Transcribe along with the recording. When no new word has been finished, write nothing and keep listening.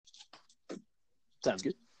Sounds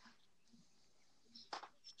good.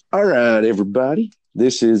 All right, everybody.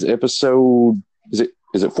 This is episode. Is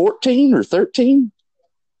it 14 or 13?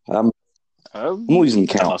 I'm losing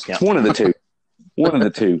count. It's one of the two. One of the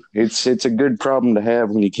two. It's a good problem to have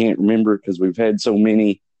when you can't remember because we've had so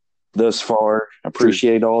many thus far.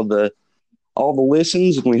 Appreciate all the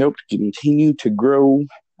listens, and we hope to continue to grow.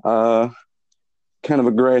 Kind of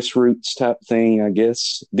a grassroots type thing, I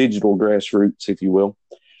guess, digital grassroots, if you will.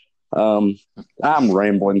 I'm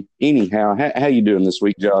rambling. Anyhow, how you doing this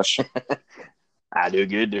week, Josh? I do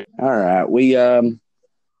good, dude. All right, we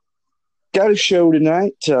got a show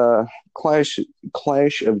tonight. Clash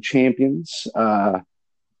of Champions. I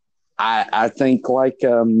think like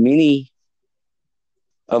many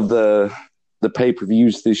of the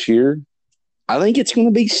pay-per-views this year, I think it's going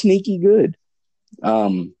to be sneaky good.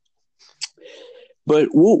 But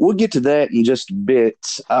we'll get to that in just a bit.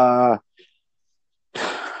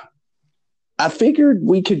 I figured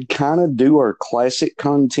we could kind of do our classic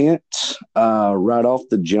content right off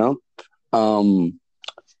the jump.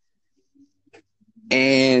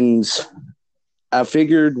 And I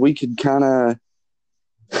figured we could kind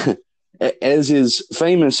of, as is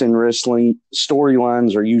famous in wrestling,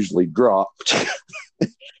 storylines are usually dropped.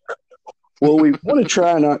 Well, we want to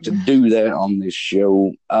try not to do that on this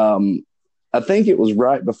show. I think it was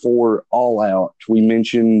right before All Out. We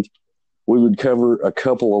mentioned we would cover a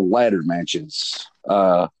couple of ladder matches.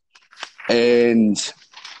 And,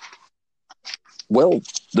 well,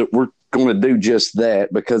 we're going to do just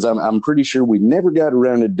that because I'm pretty sure we never got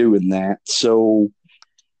around to doing that. So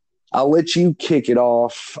I'll let you kick it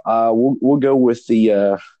off. We'll go with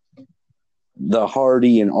the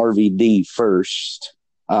Hardy and RVD first.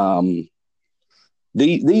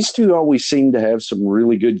 These two always seem to have some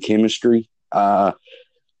really good chemistry.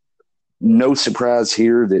 No surprise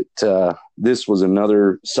here that this was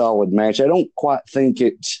another solid match. I don't quite think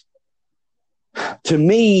to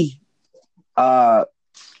me,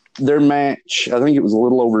 their match, I think it was a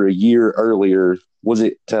little over a year earlier. Was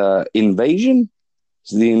it Invasion?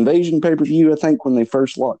 It's the Invasion pay-per-view, I think, when they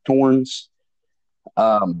first locked horns.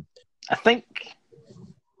 I think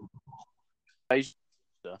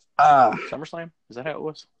SummerSlam? Is that how it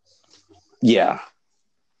was? Yeah.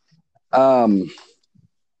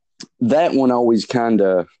 That one always kind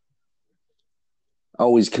of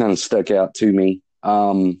stuck out to me.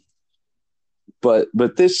 But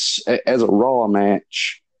this, as a Raw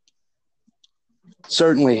match,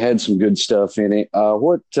 certainly had some good stuff in it.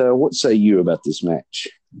 What say you about this match?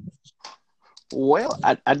 Well,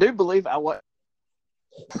 I do believe I watched.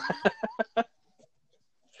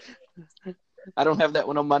 I don't have that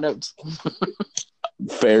one on my notes.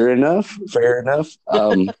 Fair enough.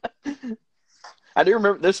 I do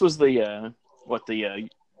remember this was the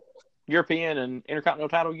European and Intercontinental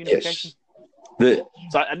title unification. Yes.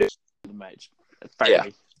 So I do the match.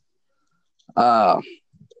 Fairly. Yeah.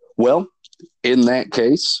 Well, in that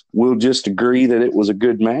case, we'll just agree that it was a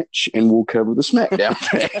good match, and we'll cover the SmackDown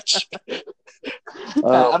match.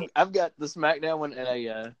 I've got the SmackDown one and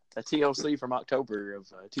a TLC from October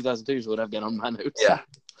of 2002 is what I've got on my notes. Yeah.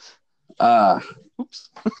 Oops.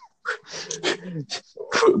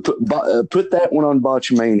 Put that one on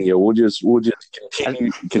Botchamania. We'll just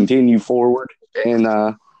continue forward, and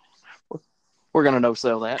we're gonna no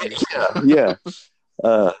sell that. Yeah.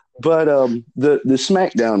 But the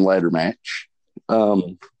SmackDown ladder match,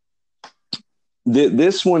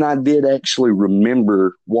 this one I did actually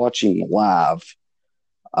remember watching live,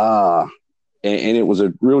 and it was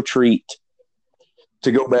a real treat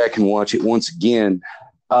to go back and watch it once again.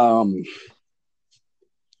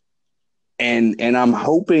 And I'm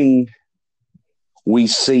hoping we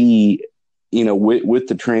see, with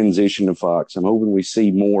the transition to Fox, I'm hoping we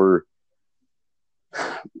see more,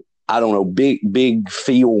 I don't know, big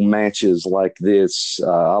feel matches like this.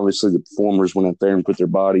 Obviously, the performers went up there and put their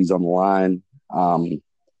bodies on the line.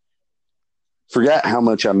 Forgot how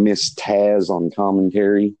much I missed Taz on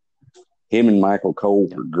commentary. Him and Michael Cole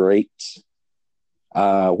were great.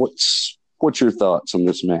 What's your thoughts on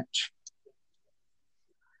this match?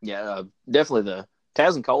 Yeah, definitely the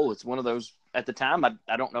Taz and Cole. It's one of those at the time.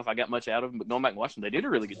 I don't know if I got much out of them, but going back and watching, they did a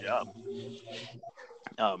really good job.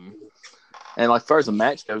 And like as far as the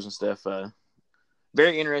match goes and stuff,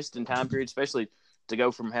 very interesting time period, especially to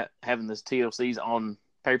go from having this TLCs on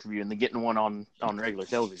pay-per-view and then getting one on regular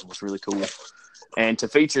television was really cool. And to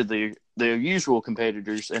feature the usual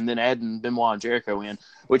competitors and then adding Benoit and Jericho in,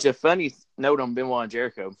 which a funny note on Benoit and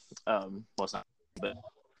Jericho, well, it's not, but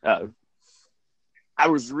I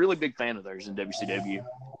was a really big fan of theirs in WCW.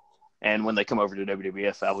 And when they come over to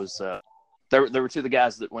WWF, I was there were two of the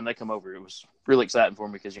guys that when they come over, it was really exciting for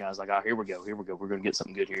me because I was like, oh, here we go, we're going to get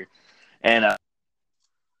something good here, and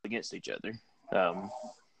against each other,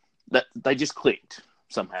 that they just clicked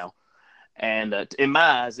somehow, and in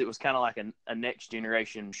my eyes, it was kind of like a next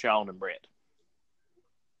generation Shawn and Bret.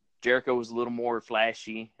 Jericho was a little more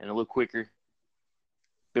flashy and a little quicker.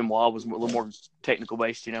 Benoit was a little more technical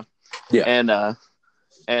based, Yeah. And I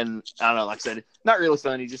don't know, like I said, not really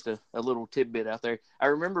funny, just a little tidbit out there. I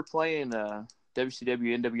remember playing WCW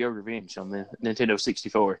NWO Revenge on the Nintendo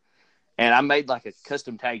 64, and I made like a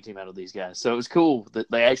custom tag team out of these guys. So it was cool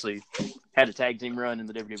that they actually had a tag team run in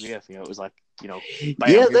the WWF. It was like, bam,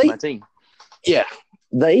 here's my team. Yeah,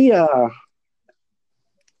 they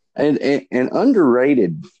an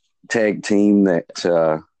underrated tag team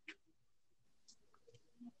that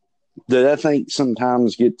I think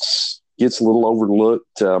sometimes gets a little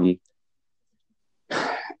overlooked.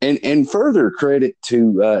 And further credit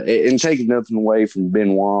to and taking nothing away from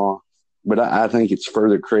Benoit, but I think it's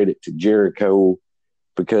further credit to Jericho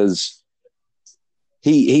because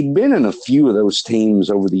he'd been in a few of those teams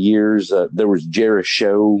over the years. There was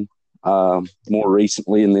Jericho more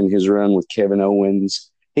recently, and then his run with Kevin Owens.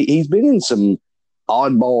 He's been in some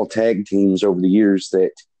oddball tag teams over the years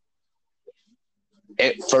that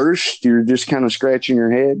at first you're just kind of scratching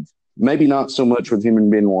your head. Maybe not so much with him and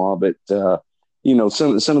Benoit, but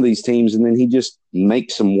some of these teams, and then he just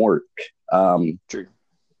makes them work. True.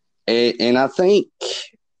 And I think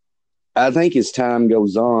as time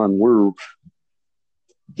goes on,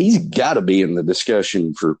 he's got to be in the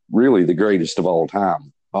discussion for really the greatest of all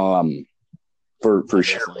time. For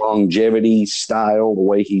sheer longevity, style, the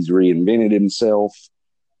way he's reinvented himself.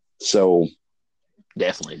 So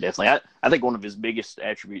definitely. I think one of his biggest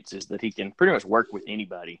attributes is that he can pretty much work with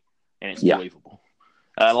anybody, and it's believable.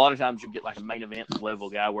 A lot of times you get like a main event level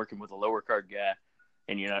guy working with a lower card guy,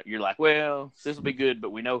 and you're like, well, this will be good,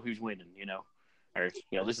 but we know who's winning, or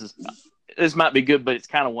this might be good, but it's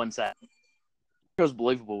kind of one side. It was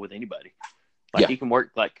believable with anybody. Like he can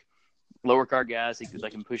work like lower card guys. They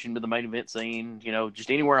can push him to the main event scene,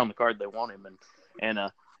 just anywhere on the card they want him, and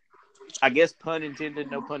I guess pun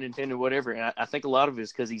intended, no pun intended, whatever. And I think a lot of it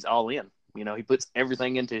is because he's all in. He puts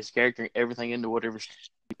everything into his character, everything into whatever's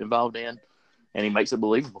involved in, and he makes it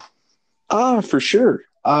believable. For sure.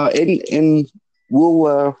 And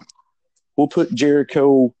we'll put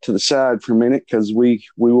Jericho to the side for a minute because we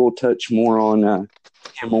will touch more on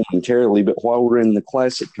him momentarily. But while we're in the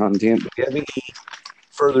classic content, do you have any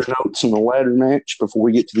further notes on the ladder match before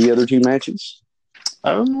we get to the other two matches?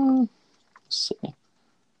 Let's see.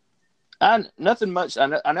 Nothing much.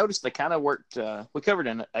 I noticed they kind of worked. We covered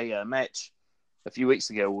a match a few weeks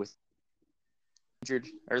ago with injured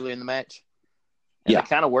early in the match. And they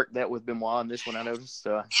kind of worked that with Benoit on this one, I noticed.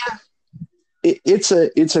 So.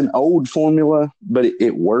 It's an old formula, but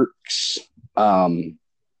it works. Even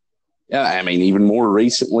more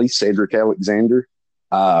recently, Cedric Alexander.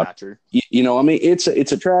 Not true. It's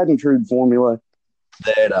a tried and true formula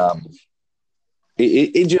that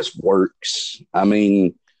it just works.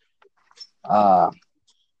 They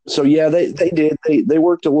did. They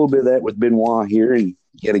worked a little bit of that with Benoit here, and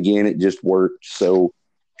yet again, it just worked. So,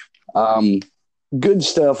 good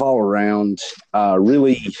stuff all around.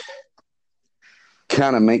 Really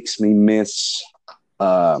kind of makes me miss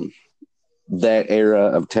that era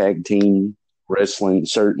of tag team wrestling.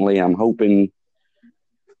 Certainly, I'm hoping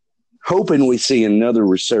we see another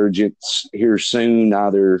resurgence here soon.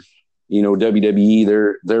 Either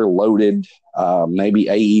WWE, they're loaded. Maybe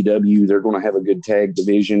AEW, they're going to have a good tag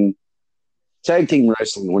division. Tag team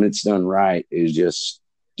wrestling, when it's done right, is just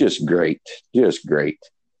great. Just great.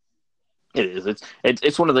 It is.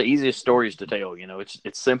 It's one of the easiest stories to tell.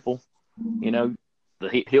 It's simple.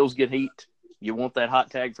 The heels get heat. You want that hot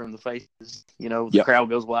tag from the faces. The crowd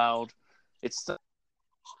goes wild. It's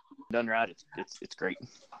done right. It's great.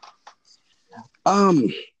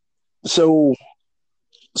 So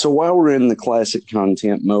while we're in the classic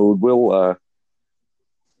content mode, we'll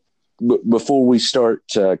before we start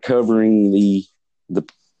covering the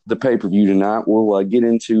pay-per-view tonight, we'll get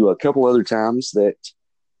into a couple other times that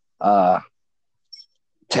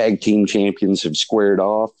tag team champions have squared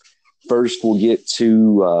off. First, we'll get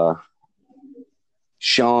to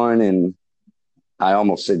Shawn and I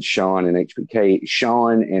almost said Shawn and HBK.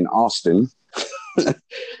 Shawn and Austin.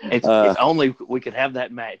 If only we could have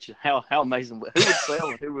that match. How amazing! Who would sell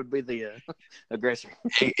and who would be the aggressor?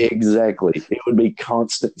 Exactly, it would be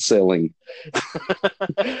constant selling.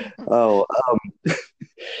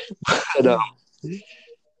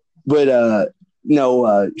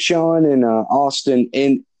 Shawn and Austin,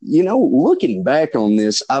 and looking back on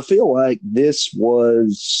this, I feel like this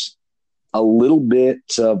was a little bit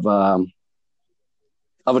of a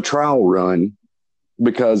trial run,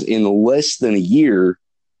 because in less than a year,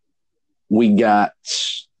 we got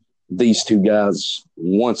these two guys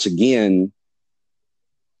once again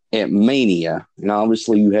at Mania. And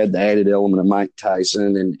obviously you had the added element of Mike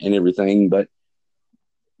Tyson and everything, but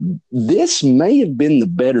this may have been the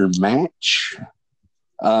better match.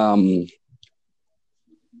 And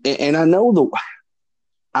I know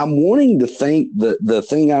I'm wanting to think the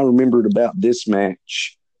thing I remembered about this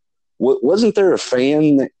match, wasn't there a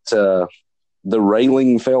fan that the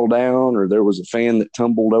railing fell down, or there was a fan that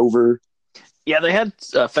tumbled over? Yeah, they had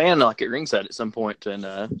a fan like at ringside at some point,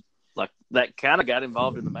 and like that kind of got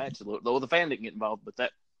involved in the match. Though the fan didn't get involved,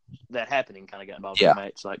 but that happening kind of got involved in the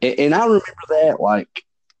match. Like, and I remember that like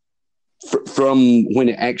from when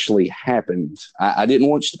it actually happened. I didn't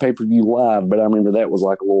watch the pay-per-view live, but I remember that was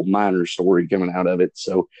like a little minor story coming out of it.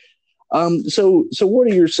 So, so what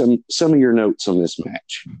are some of your notes on this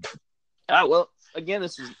match? Well, again,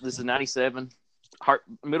 this is 97,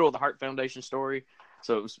 middle of the Hart Foundation story.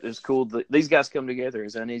 So it was cool that these guys come together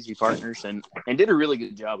as uneasy partners and did a really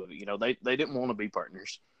good job of it. You know, they didn't want to be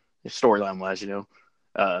partners, storyline wise. You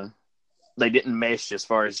know, they didn't mesh as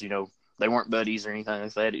far as, you know, they weren't buddies or anything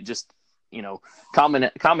like that. It just, you know, common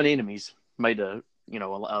enemies made an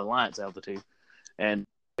alliance out of the two, and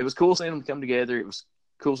it was cool seeing them come together. It was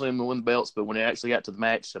cool seeing them win the belts, but when it actually got to the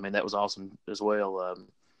match, I mean, that was awesome as well.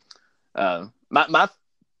 My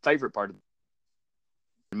favorite part,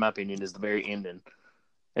 in my opinion, is the very ending.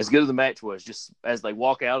 As good as the match was, just as they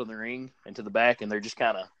walk out of the ring and to the back, and they're just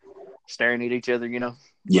kind of staring at each other, you know,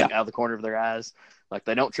 like out of the corner of their eyes, like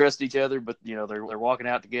they don't trust each other, but you know they're walking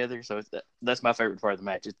out together. So that's my favorite part of the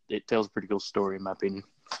match. It tells a pretty cool story, in my opinion.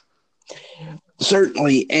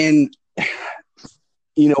 Certainly, and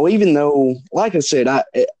you know, even though, like I said,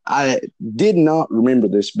 I did not remember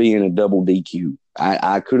this being a double DQ.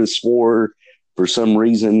 I could have swore for some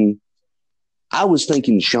reason I was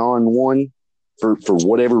thinking Shawn won for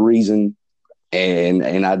whatever reason,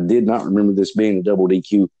 and I did not remember this being a double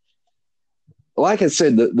DQ. Like I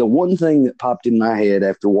said, the one thing that popped in my head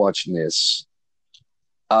after watching this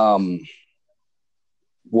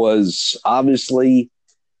was obviously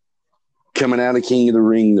coming out of King of the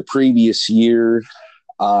Ring the previous year.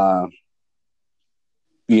 You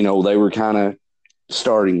know, they were kind of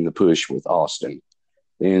starting the push with Austin,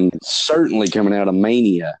 and certainly coming out of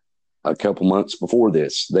Mania a couple months before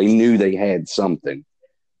this, they knew they had something.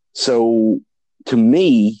 So to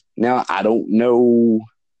me, now I don't know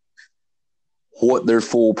what their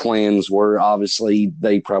full plans were. Obviously,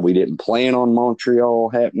 they probably didn't plan on Montreal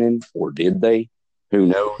happening, or did they? Who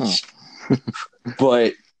knows?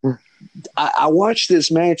 But I watched this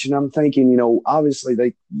match and I'm thinking, you know,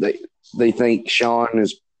 obviously they think Shawn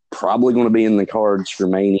is probably going to be in the cards for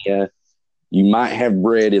Mania. You might have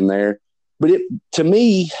Bret in there. But to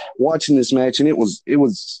me, watching this match, and it was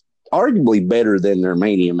arguably better than their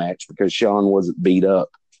Mania match because Shawn wasn't beat up.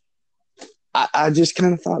 I just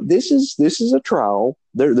kind of thought this is a trial.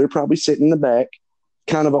 They're probably sitting in the back,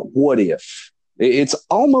 kind of a what if. It's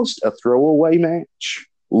almost a throwaway match.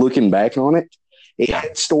 Looking back on it, it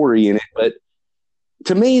had story in it, but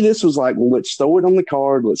to me, this was like, well, let's throw it on the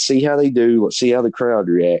card. Let's see how they do. Let's see how the crowd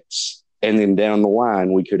reacts, and then down the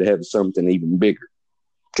line, we could have something even bigger.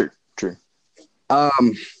 True.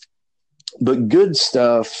 But good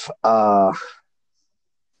stuff.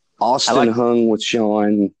 Austin hung with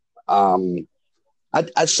Shawn.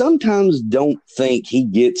 I sometimes don't think he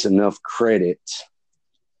gets enough credit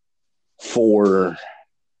for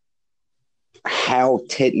how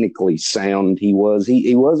technically sound he was.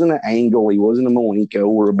 He wasn't an Angle. He wasn't a Malenko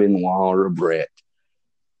or a Benoit or a Bret.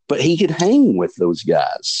 But he could hang with those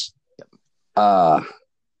guys. And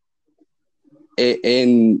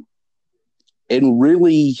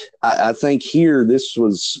really, I think here, this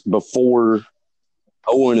was before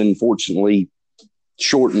Owen, unfortunately,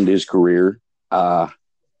 shortened his career. I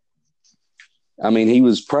mean, he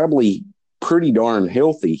was probably pretty darn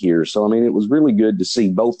healthy here. So, I mean, it was really good to see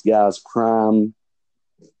both guys prime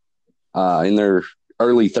in their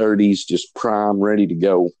early 30s, just prime, ready to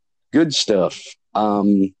go. Good stuff.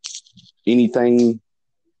 Anything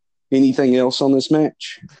else on this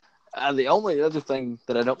match? The only other thing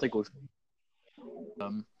that I don't think was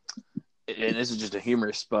and this is just a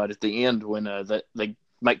humorous spot at the end when they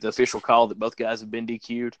make the official call that both guys have been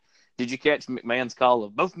DQ'd. Did you catch McMahon's call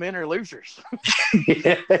of both men are losers?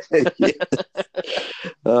 Yeah.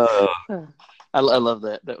 I love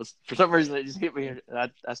that. That was, for some reason, it just hit me. And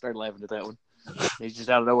I started laughing at that one. He's just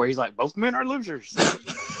out of nowhere. He's like, both men are losers.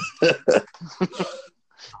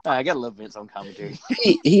 I gotta love Vince on commentary.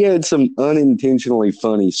 he had some unintentionally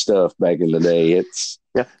funny stuff back in the day. It's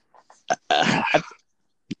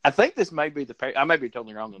I think this may be I may be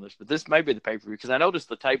totally wrong on this, but this may be the pay-per-view because I noticed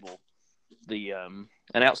the table, the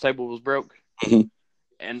announce table was broke,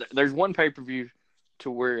 and there's one pay-per-view to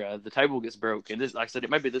where the table gets broke, and this, like I said, it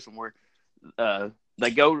may be this one where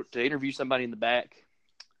they go to interview somebody in the back,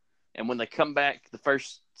 and when they come back, the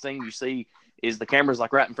first thing you see is the camera's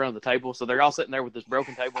like right in front of the table, so they're all sitting there with this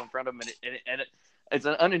broken table in front of them, and it's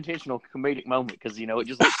an unintentional comedic moment because it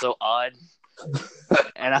just looks so odd.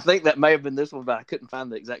 And I think that may have been this one, but I couldn't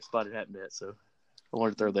find the exact spot it happened at, so I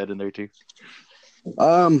wanted to throw that in there too.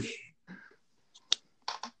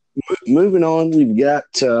 Moving on, we've got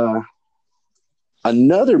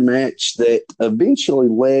another match that eventually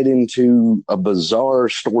led into a bizarre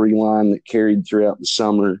storyline that carried throughout the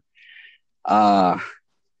summer.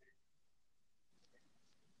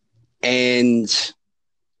 And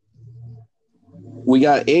we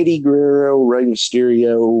got Eddie Guerrero, Rey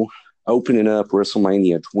Mysterio opening up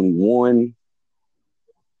WrestleMania 21.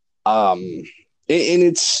 And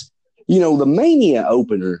it's, the Mania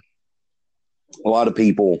opener, a lot of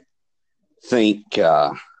people think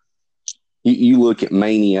you look at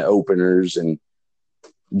Mania openers and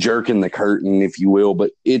jerking the curtain, if you will, but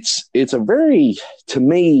it's a very, to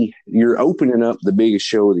me, you're opening up the biggest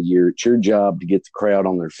show of the year. It's your job to get the crowd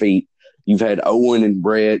on their feet. You've had Owen and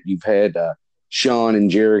Brett. You've had Shawn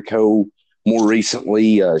and Jericho. More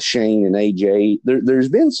recently, Shane and AJ. There's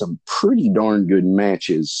been some pretty darn good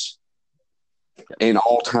matches and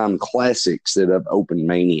all-time classics that have opened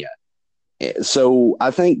Mania. So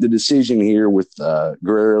I think the decision here with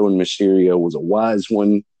Guerrero and Mysterio was a wise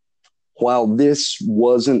one. While this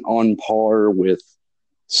wasn't on par with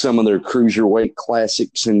some of their cruiserweight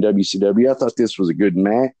classics in WCW, I thought this was a good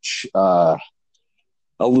match.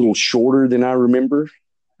 A little shorter than I remember.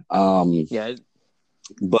 But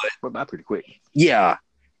went by pretty quick. Yeah,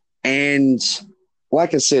 and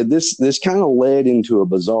like I said, this kind of led into a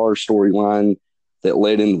bizarre storyline that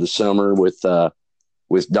led into the summer with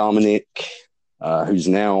Dominic, who's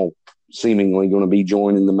now seemingly going to be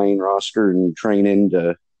joining the main roster and training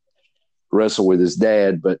to wrestle with his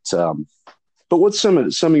dad. But what's some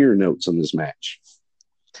of your notes on this match?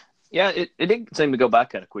 Yeah, it did seem to go by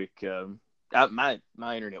kind of quick. My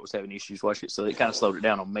internet was having issues watching it, so it kind of slowed it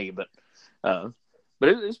down on me. But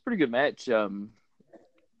it's a pretty good match. I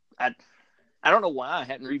don't know why I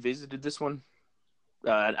hadn't revisited this one.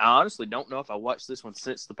 I honestly don't know if I watched this one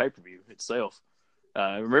since the pay-per-view itself.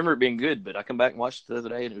 I remember it being good, but I come back and watched it the other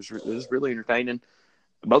day, and it was really entertaining.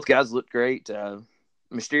 Both guys looked great.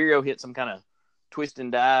 Mysterio hit some kind of twist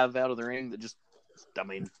and dive out of the ring that just,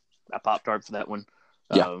 I popped hard for that one.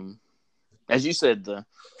 Yeah. As you said,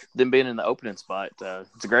 them being in the opening spot,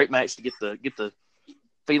 it's a great match to get the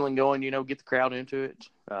feeling going, get the crowd into it.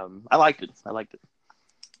 I liked it.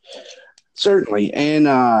 Certainly. And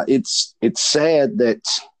it's sad that,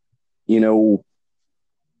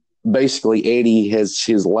 basically Eddie has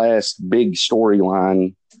his last big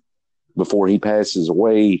storyline before he passes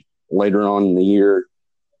away later on in the year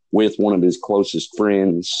with one of his closest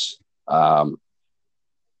friends.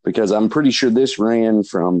 Because I'm pretty sure this ran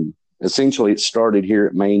from, essentially it started here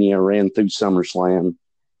at Mania, ran through SummerSlam.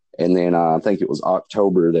 And then I think it was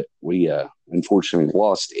October that we unfortunately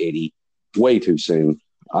lost Eddie way too soon.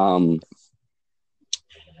 But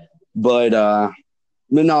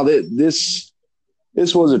no,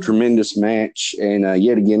 this was a tremendous match, and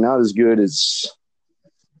yet again, not as good as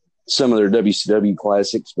some of their WCW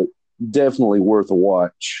classics, but definitely worth a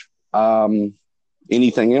watch.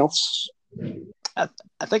 Anything else? I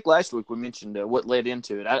think last week we mentioned what led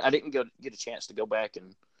into it. I didn't get a chance to go back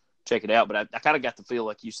and check it out, but I kind of got the feel,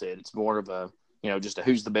 like you said, it's more of a, just a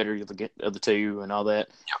who's the better of the two and all that.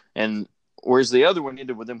 Yeah. And whereas the other one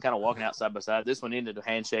ended with them kind of walking out side by side, this one ended a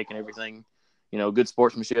handshake and everything, good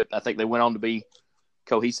sportsmanship. I think they went on to be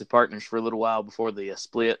cohesive partners for a little while before the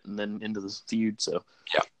split and then into the feud. So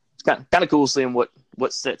yeah, it's kind of cool seeing what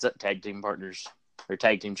sets up tag team partners or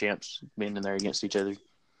tag team champs being in there against each other.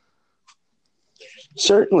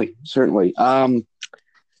 Certainly.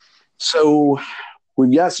 So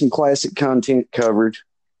we've got some classic content covered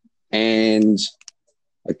and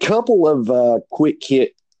a couple of quick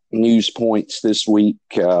hit news points this week.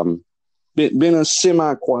 Been a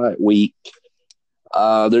semi-quiet week.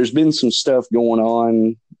 There's been some stuff going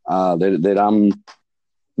on that I'm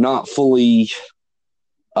not fully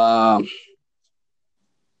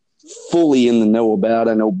in the know about.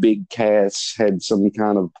 I know Big Cass had some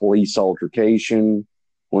kind of police altercation.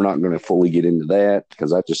 We're not going to fully get into that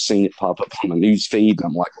because I just seen it pop up on the news feed, and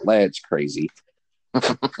I'm like, well, that's crazy.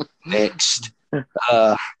 Next,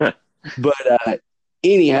 But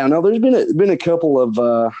anyhow, no, there's been a couple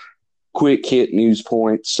of quick hit news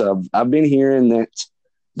points. I've been hearing that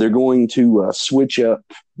they're going to switch up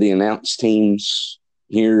the announced teams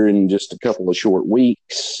here in just a couple of short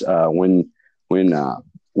weeks when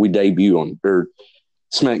we debut on, or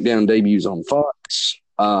SmackDown debuts on Fox.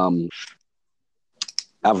 I've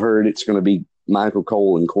heard it's going to be Michael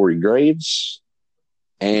Cole and Corey Graves,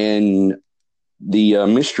 and the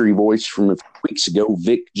mystery voice from a few weeks ago,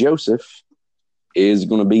 Vic Joseph, is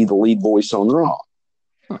going to be the lead voice on Raw.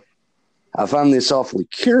 I find this awfully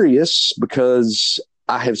curious because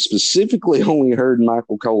I have specifically only heard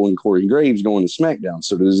Michael Cole and Corey Graves going to SmackDown.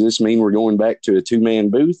 So does this mean we're going back to a two-man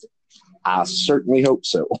booth? I certainly hope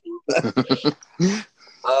so.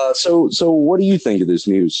 So what do you think of this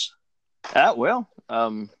news?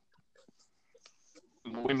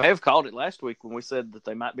 We may have called it last week when we said that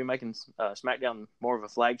they might be making SmackDown more of a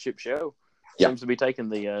flagship show. Yep. Seems to be taking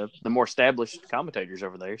the more established commentators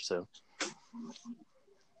over there. So,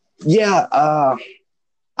 yeah,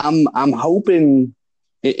 I'm hoping,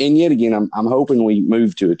 and yet again, I'm hoping we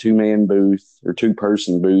move to a two-man booth or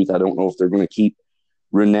two-person booth. I don't know if they're going to keep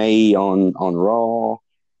Renee on Raw.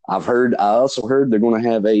 I also heard they're going to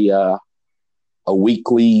have a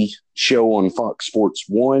weekly show on Fox Sports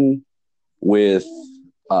 1 with,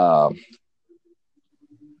 I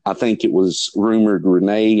think it was rumored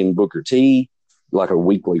Renee and Booker T, like a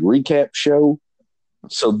weekly recap show.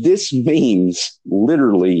 So this means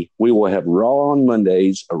literally we will have Raw on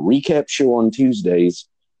Mondays, a recap show on Tuesdays,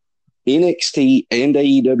 NXT and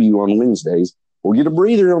AEW on Wednesdays. We'll get a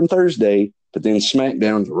breather on Thursday, but then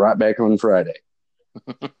SmackDown's right back on Friday.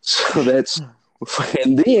 So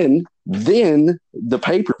and then the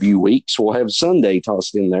pay-per-view weeks will have Sunday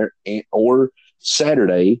tossed in there or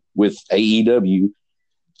Saturday with AEW.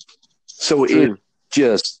 So it's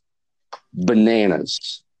just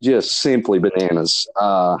bananas, just simply bananas.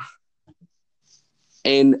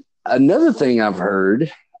 And another thing I've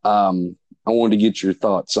heard, I wanted to get your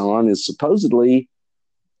thoughts on, is supposedly,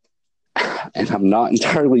 and I'm not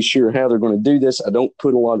entirely sure how they're going to do this. I don't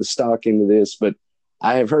put a lot of stock into this, but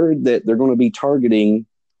I have heard that they're going to be targeting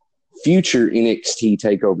future NXT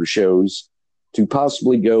TakeOver shows to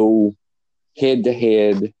possibly go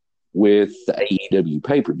head-to-head with the AEW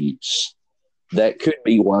pay-per-views. That could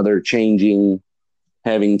be why they're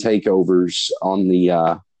having takeovers on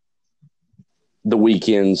the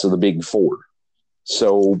weekends of the Big Four.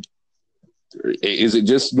 So is it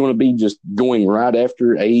just going to be just going right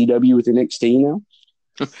after AEW with NXT now?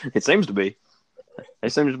 It seems to be. They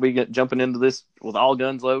seem to be jumping into this with all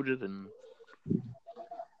guns loaded, and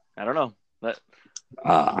I don't know. That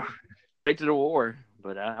expected a war,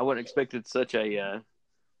 but I wouldn't expect it such a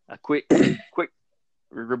quick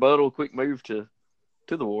rebuttal, quick move to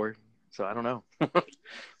the war. So I don't know.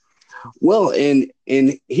 Well, and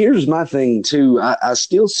here's my thing too. I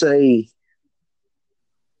still say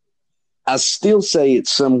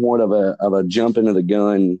it's somewhat of a jump into the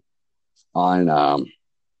gun on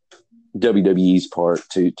WWE's part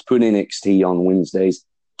to put NXT on Wednesdays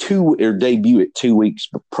debut it 2 weeks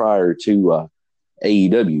prior to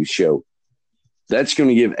AEW show. That's going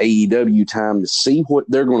to give AEW time to see what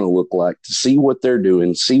they're going to look like, to see what they're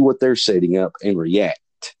doing, see what they're setting up, and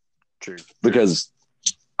react. True. Because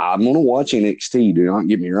I'm going to watch NXT, do not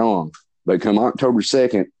get me wrong, but come October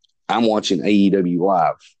 2nd, I'm watching AEW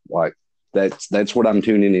live. Like that's what I'm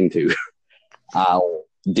tuning into. I'll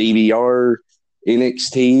DVR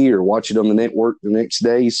NXT or watch it on the network the next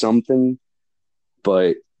day, something.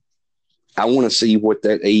 But I want to see what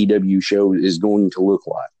that AEW show is going to look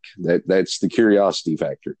like. That's the curiosity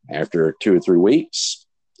factor. After 2 or 3 weeks,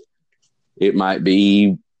 it might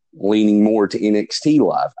be leaning more to NXT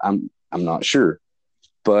live. I'm not sure,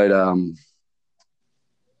 but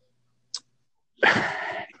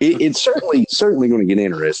it's certainly going to get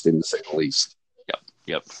interesting, to say the least.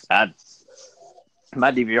 Yep. My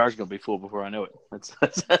DVR is going to be full before I know it.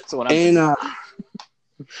 That's what I'm.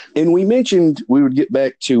 And we mentioned we would get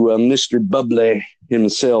back to Mr. Bubbly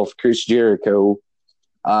himself, Chris Jericho.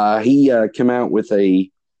 He came out with a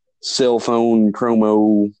cell phone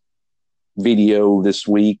promo video this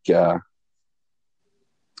week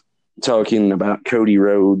talking about Cody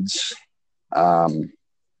Rhodes.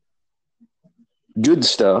 Good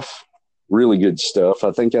stuff. Really good stuff.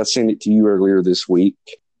 I think I sent it to you earlier this week.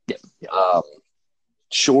 Yep.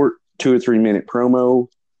 Short 2 or 3 minute promo.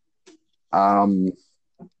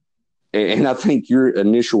 And I think your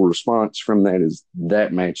initial response from that is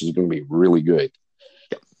that match is going to be really good.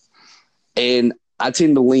 Yep. And I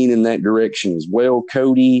tend to lean in that direction as well.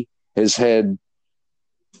 Cody has had,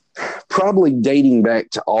 probably dating back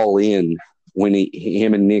to All In, when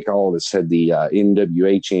him and Nick Aldis had the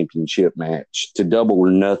NWA championship match to Double or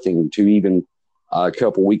Nothing to even a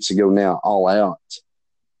couple weeks ago now, All Out.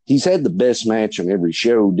 He's had the best match on every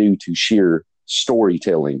show due to sheer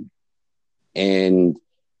storytelling. And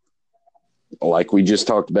like we just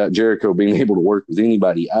talked about Jericho being able to work with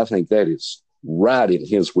anybody, I think that is right in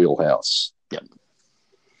his wheelhouse. Yep.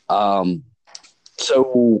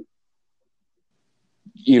 So,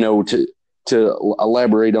 you know, to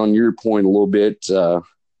elaborate on your point a little bit,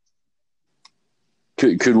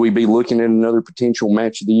 could we be looking at another potential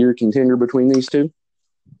match of the year contender between these two?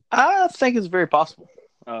 I think it's very possible.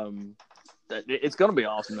 It's going to be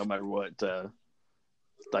awesome no matter what.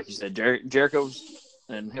 Like you said, Jericho's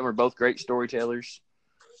and him are both great storytellers.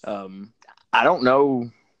 I don't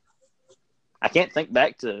know. I can't think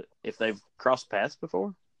back to if they've crossed paths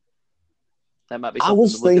before. That might be something I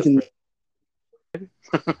was thinking.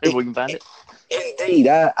 If we can find it. Indeed.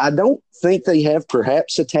 I don't think they have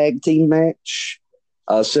perhaps a tag team match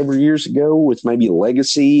several years ago with maybe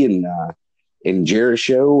Legacy and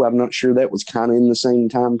Jericho. I'm not sure that was kind of in the same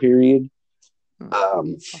time period.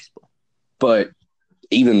 But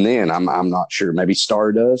even then, I'm not sure. Maybe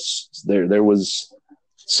Stardust. There was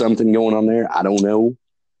something going on there. I don't know.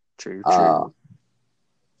 True.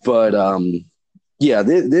 But yeah,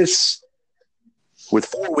 this with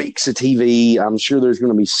 4 weeks of TV, I'm sure there's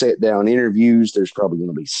going to be set down interviews. There's probably going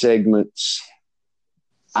to be segments.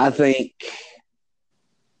 I think,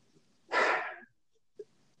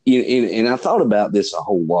 and I thought about this a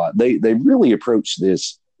whole lot. They really approached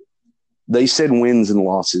this. They said wins and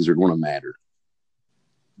losses are going to matter.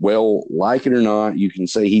 Well, like it or not, you can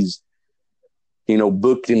say he's,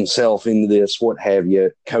 booked himself into this, what have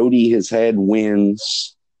you. Cody has had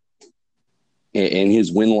wins, and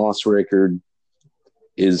his win-loss record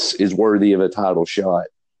is worthy of a title shot.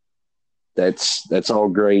 That's all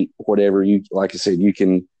great. Whatever you, like I said, you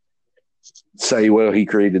can say, well, he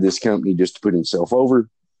created this company just to put himself over.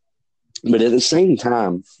 But at the same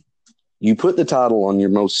time, you put the title on your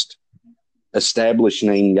most established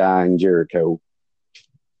name guy in Jericho.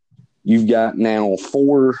 You've got now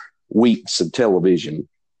 4 weeks of television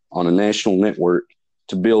on a national network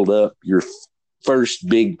to build up your first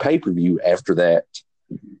big pay-per-view after that.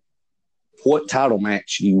 What title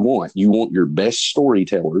match do you want? You want your best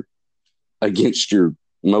storyteller against your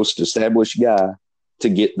most established guy to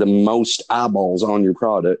get the most eyeballs on your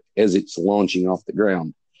product as it's launching off the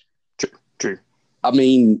ground. True. I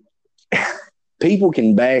mean, people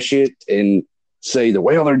can bash it and say that,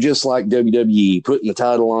 well, they're just like WWE, putting the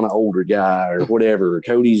title on an older guy or whatever.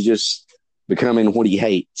 Cody's just becoming what he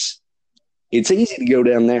hates. It's easy to go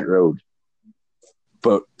down that road.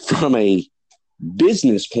 But from a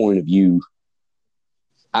business point of view,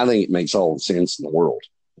 I think it makes all the sense in the world.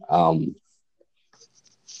 And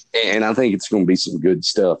I think it's going to be some good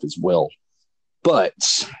stuff as well. But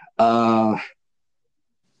all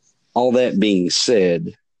that being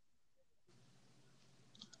said,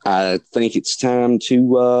 I think it's time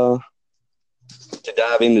to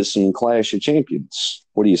dive into some Clash of Champions.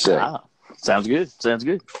 What do you say? Sounds good.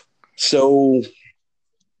 So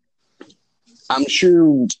I'm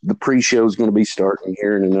sure the pre-show is going to be starting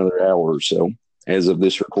here in another hour or so as of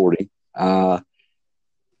this recording.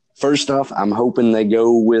 First off, I'm hoping they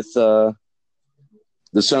go with the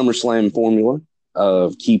SummerSlam formula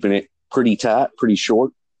of keeping it pretty tight, pretty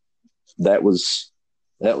short. That was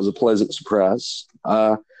a pleasant surprise.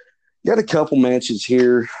 Got a couple matches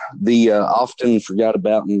here. The often forgot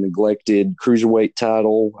about and neglected Cruiserweight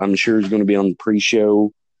title, I'm sure, is going to be on the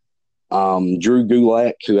pre-show. Drew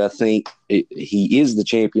Gulak, who I think he is the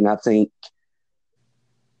champion, I think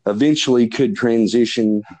eventually could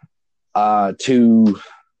transition to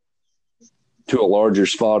a larger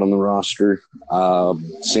spot on the roster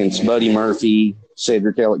since Buddy Murphy,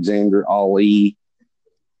 Cedric Alexander, Ali,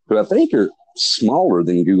 who I think are smaller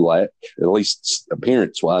than Gulak, at least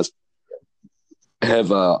appearance-wise,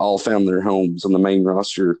 have all found their homes on the main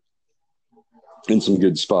roster in some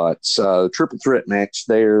good spots. Triple threat match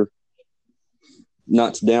there.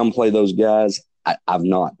 Not to downplay those guys. I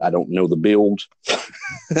don't know the build.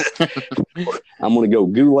 I'm going to go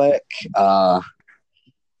Gulak.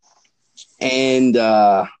 And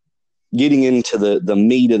getting into the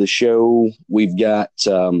meat of the show, we've got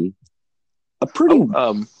a pretty...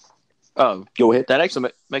 go ahead. That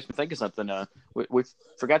actually makes me think of something. We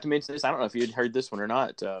forgot to mention this. I don't know if you had heard this one or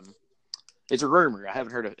not. It's a rumor. I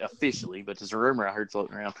haven't heard it officially, but it's a rumor I heard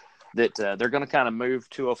floating around that they're going to kind of move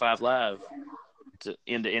 205 Live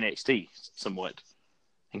into NXT somewhat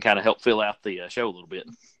and kind of help fill out the show a little bit.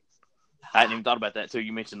 I hadn't even thought about that too.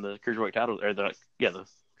 You mentioned the Cruiserweight title, or the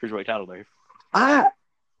Cruiserweight title there.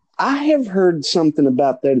 I have heard something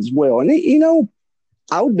about that as well, and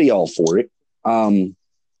I would be all for it. I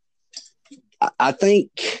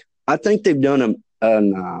think they've done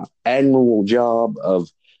an admirable job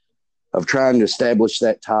of trying to establish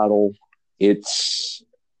that title.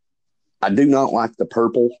 I do not like the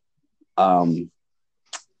purple, the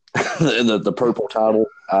purple title.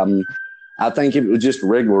 I think if it was just a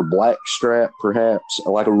regular black strap, perhaps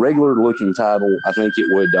like a regular looking title, I think it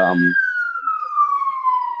would.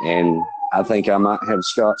 And I think I might have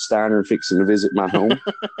Scott Steiner fixing to visit my home.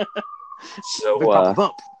 So,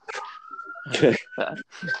 bump.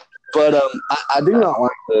 But I do not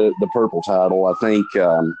like the purple title. I think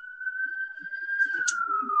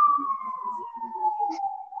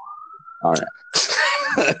all right.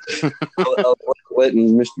 I'll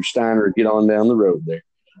letting Mr. Steiner get on down the road there.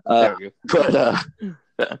 But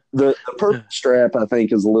the purple strap, I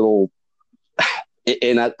think, is a little,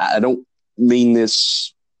 and I don't mean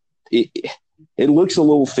this. It looks a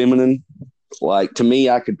little feminine. Like, to me,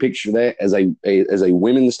 I could picture that as a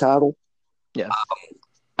women's title. Yeah.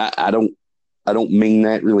 I don't mean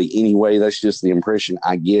that really anyway. That's just the impression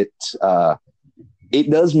I get. It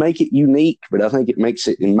does make it unique, but I think it makes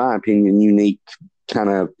it, in my opinion, unique kind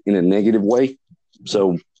of in a negative way.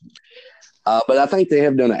 So, but I think they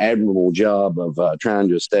have done an admirable job of trying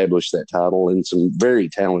to establish that title, and some very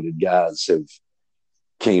talented guys have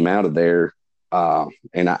came out of there.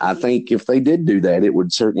 And I think if they did do that, it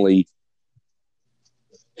would certainly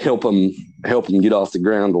help them get off the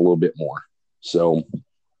ground a little bit more. So,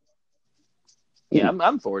 yeah,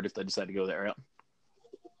 I'm for it if they decide to go that route.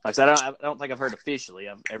 Like I said, I don't think I've heard officially.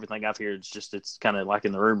 Everything I've heard is just it's kind of like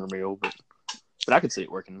in the rumor mill, but I could see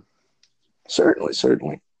it working. Certainly.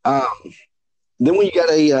 Then we got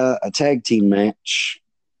a tag team match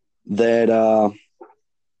that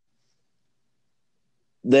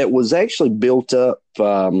was actually built up,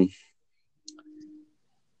 and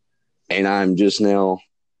I'm just now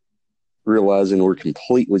realizing we're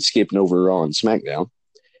completely skipping over Raw and SmackDown.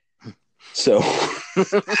 So,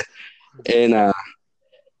 and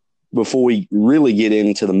before we really get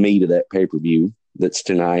into the meat of that pay-per-view that's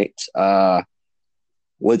tonight,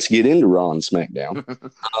 let's get into Raw and SmackDown.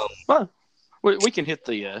 Well, we can hit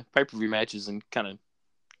the pay-per-view matches and kind of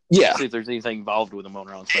see if there's anything involved with them on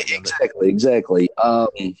Raw and SmackDown. Exactly.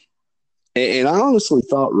 And I honestly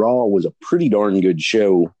thought Raw was a pretty darn good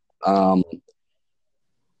show.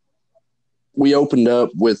 We opened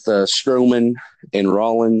up with Strowman and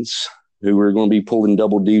Rollins, who were going to be pulling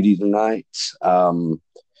double duty tonight.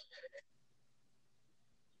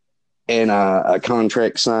 And a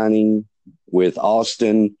contract signing with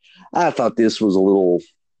Austin. I thought this was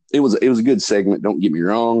it was a good segment. Don't get me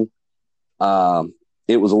wrong.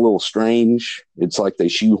 It was a little strange. It's like they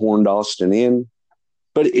shoehorned Austin in,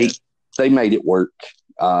 but they made it work.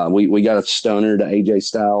 We got a stunner to AJ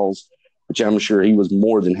Styles, which I'm sure he was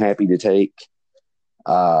more than happy to take.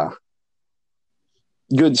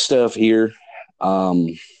 Good stuff here.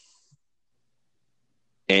 And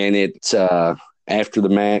after the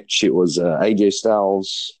match, it was AJ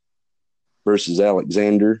Styles versus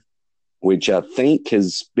Alexander, which I think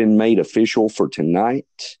has been made official for tonight.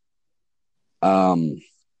 Kind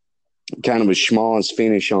of a schmoz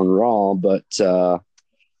finish on Raw, but I'm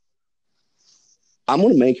going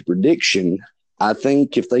to make a prediction. I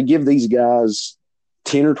think if they give these guys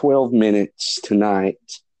 10 or 12 minutes tonight,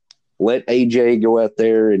 let AJ go out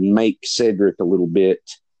there and make Cedric a little bit,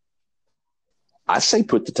 I say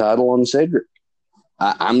put the title on Cedric.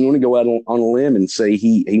 I'm going to go out on a limb and say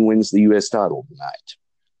he wins the U.S. title tonight.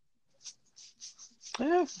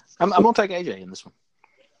 Yeah, I'm going to take AJ in this one.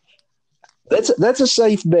 That's a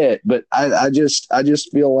safe bet, but I just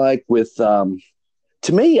feel like with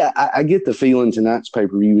to me, I get the feeling tonight's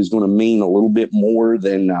pay-per-view is going to mean a little bit more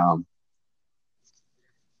than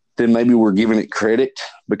maybe we're giving it credit,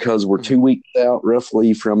 because we're 2 weeks out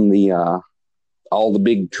roughly from the all the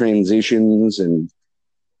big transitions, and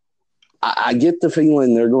I get the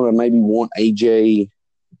feeling they're going to maybe want AJ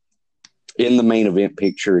in the main event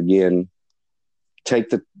picture again, take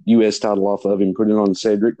the U.S. title off of him, put it on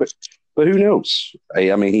Cedric, but who knows?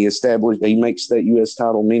 I mean, he makes that U.S.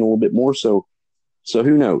 title mean a little bit more, so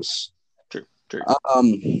who knows? True.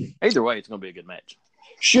 Either way, it's going to be a good match.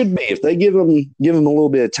 Should be. If they give him a little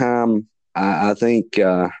bit of time, I think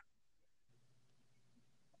we'll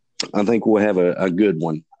have a good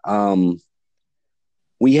one.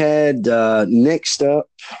 We had next up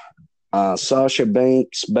Sasha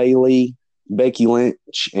Banks, Bayley, Becky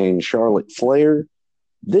Lynch, and Charlotte Flair.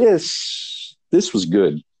 This was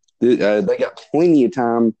good. They got plenty of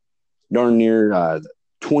time, darn near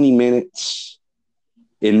 20 minutes.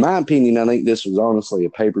 in my opinion, I think this was honestly a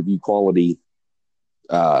pay-per-view quality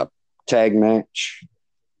tag match.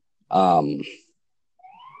 And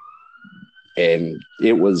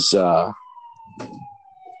it was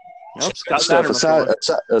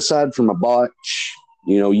aside from a botch,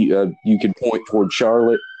 you could point toward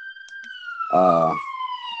Charlotte. I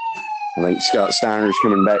think Scott Steiner's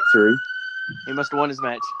coming back through. He must have won his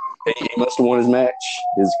match. He must have won his match,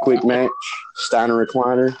 his quick match. Steiner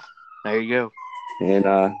recliner. There you go. And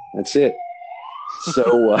that's it.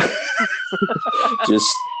 So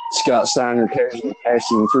just Scott Steiner casually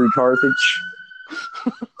passing through Carthage.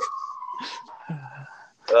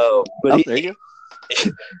 But there you go.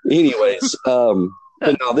 Anyways,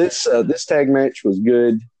 but no, this tag match was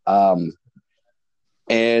good. And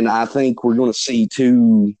I think we're going to see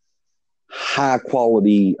two high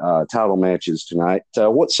quality title matches tonight.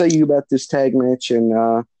 What say you about this tag match and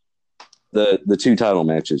the two title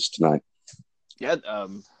matches tonight? Yeah,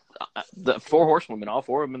 the four horsewomen, all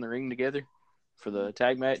four of them in the ring together for the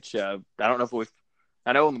tag match. I don't know if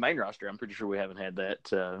I know on the main roster, I'm pretty sure we haven't had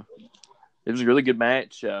that. It was a really good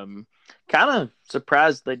match. Kind of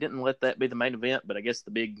surprised they didn't let that be the main event, but I guess the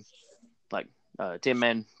big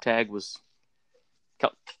 10-man tag was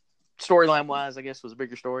storyline wise, I guess, was a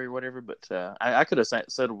bigger story or whatever. But I could have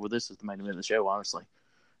settled with this as the main event of the show, honestly.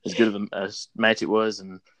 As good of a match it was,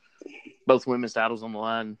 and both women's titles on the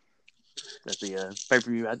line at the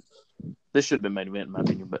pay-per-view. This should have been main event in my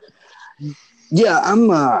opinion, but yeah,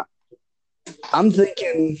 I'm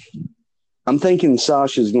thinking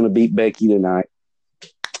Sasha's going to beat Becky tonight.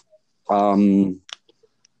 And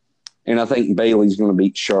I think Bayley's going to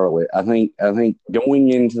beat Charlotte. I think going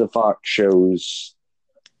into the Fox shows,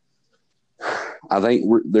 I think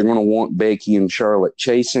they're going to want Becky and Charlotte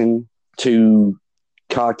chasing two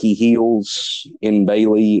cocky heels in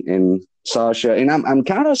Bayley and Sasha. And I'm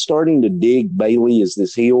kind of starting to dig Bayley as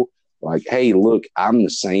this heel. Like, hey, look, I'm the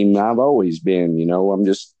same I've always been. I'm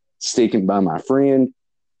just sticking by my friend.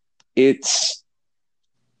 It's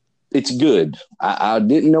good. I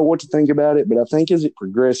didn't know what to think about it, but I think as it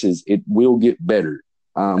progresses, it will get better.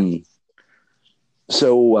 I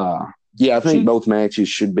think both matches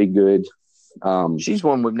should be good. She's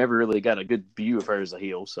one we've never really got a good view of her as a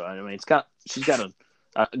heel, so I mean, she's got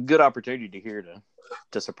a good opportunity here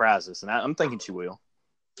to surprise us, and I'm thinking she will.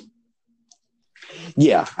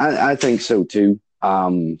 Yeah, I think so too.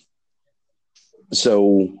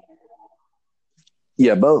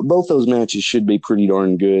 Yeah, both those matches should be pretty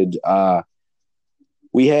darn good.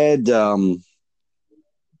 We had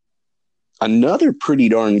another pretty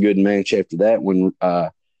darn good match after that when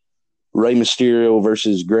Rey Mysterio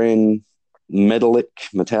versus Gran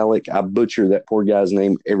Metalik. I butcher that poor guy's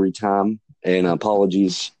name every time, and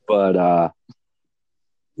apologies. But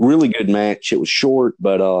really good match. It was short,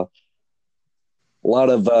 but a lot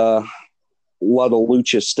of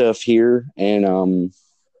lucha stuff here, and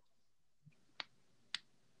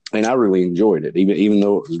I really enjoyed it, even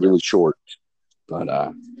though it was really short.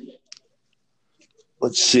 But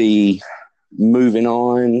let's see. Moving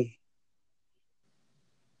on,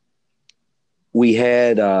 we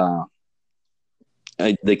had the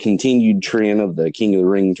continued trend of the King of the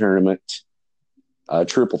Ring tournament,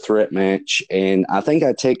 triple threat match, and I think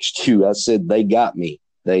I texted you. I said they got me.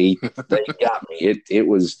 They got me. It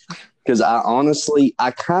was because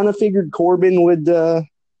I kind of figured Corbin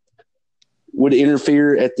would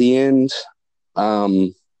interfere at the end.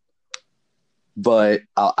 But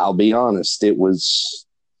I'll be honest, it was,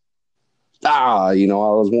 I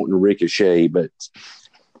was wanting to Ricochet, but,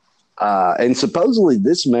 and supposedly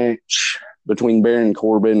this match between Baron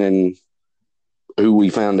Corbin and who we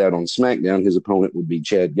found out on SmackDown, his opponent would be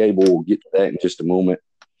Chad Gable. We'll get to that in just a moment.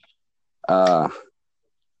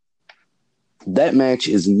 That match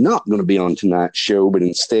is not going to be on tonight's show, but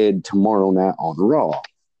instead tomorrow night on Raw.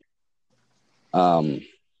 I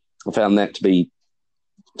found that to be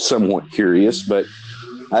somewhat curious, but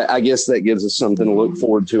I guess that gives us something to look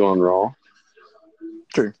forward to on Raw.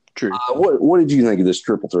 True. What did you think of this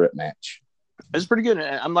triple threat match? It was pretty good.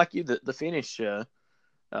 I'm like you. The finish, you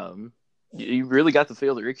really got the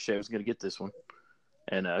feel that Ricochet was going to get this one,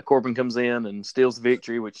 and Corbin comes in and steals the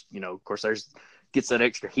victory, which of course gets that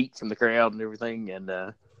extra heat from the crowd and everything.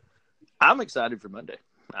 And I'm excited for Monday.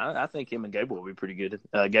 I think him and Gable will be pretty good.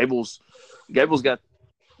 Gable's got the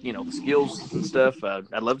skills and stuff.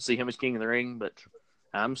 I'd love to see him as King of the Ring, but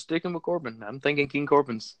I'm sticking with Corbin. I'm thinking King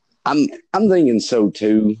Corbin's. I'm thinking so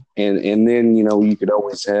too. And then you could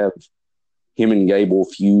always have him and Gable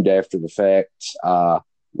feud after the fact.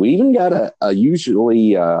 We even got a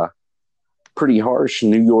usually pretty harsh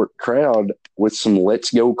New York crowd with some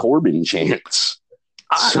 "Let's Go Corbin" chants.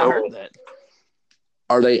 I heard that.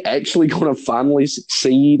 are they actually going to finally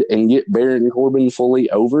succeed and get Baron Corbin fully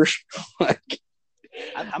over?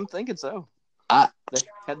 I'm thinking so. They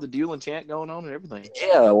had the dueling chant going on and everything.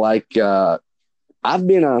 Yeah, I've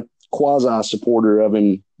been a quasi supporter of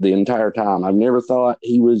him the entire time. I've never thought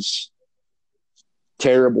he was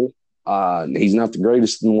terrible. He's not the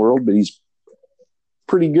greatest in the world, but he's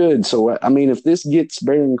pretty good. So, I mean, if this gets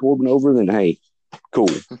Baron Corbin over, then hey, cool.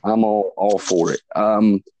 I'm all for it.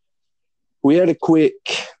 We had a quick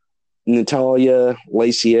Natalya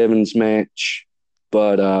Lacey Evans match,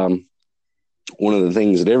 but one of the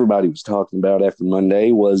things that everybody was talking about after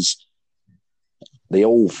Monday was the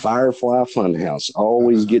old Firefly Funhouse.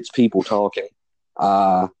 Always gets people talking.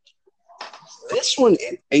 This one,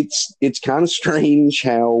 it's kind of strange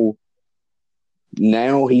how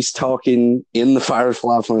now he's talking in the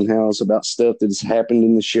Firefly Funhouse about stuff that's happened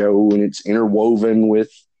in the show, and it's interwoven with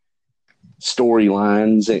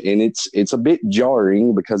storylines, and it's a bit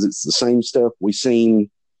jarring because it's the same stuff we've seen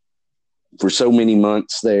for so many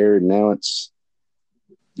months there, and now it's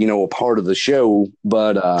a part of the show.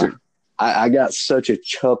 But I got such a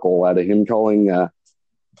chuckle out of him calling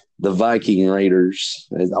the Viking Raiders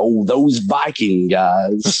those Viking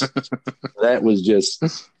guys. That was just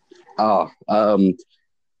but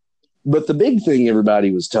the big thing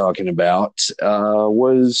everybody was talking about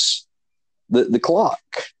was the clock.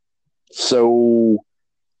 So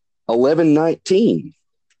 11:19.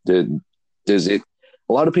 Does it?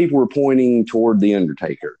 A lot of people were pointing toward The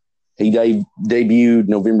Undertaker. He debuted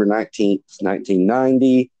November 19th,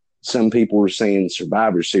 1990. Some people were saying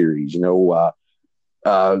Survivor Series,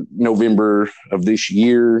 November of this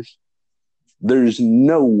year. There's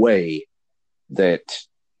no way that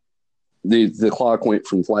the clock went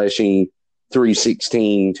from flashing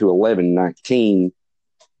 3:16 to 11:19.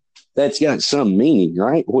 That's got some meaning,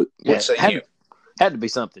 right? What say you? Had to be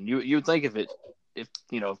something. You would think if it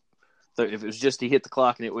was just he hit the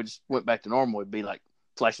clock and it would just went back to normal, it'd be like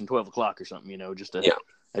flashing 12 o'clock or something, just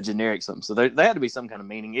a generic something. So there had to be some kind of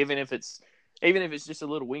meaning, even if it's just a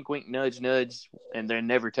little wink, wink, nudge, nudge, and they're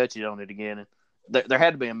never touching on it again. There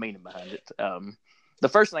had to be a meaning behind it. The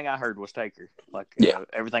first thing I heard was Taker.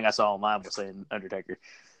 Everything I saw online was saying Undertaker.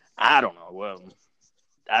 I don't know. Well,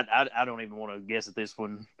 I don't even want to guess at this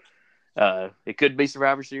one. It could be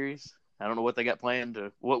Survivor Series. I don't know what they got planned.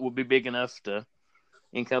 What would be big enough to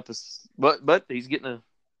encompass? But he's getting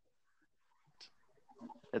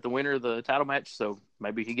at the winner of the title match, so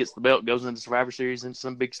maybe he gets the belt, goes into Survivor Series into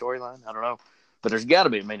some big storyline. I don't know, but there's got to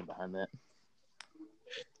be a meaning behind that.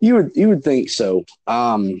 You would think so.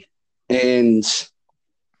 And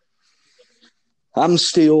I'm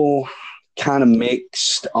still kind of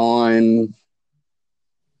mixed on.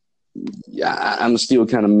 I'm still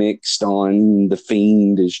kind of mixed on the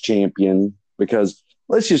Fiend as champion because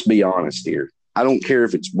let's just be honest here. I don't care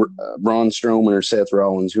if it's Braun Strowman or Seth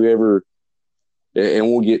Rollins, whoever, and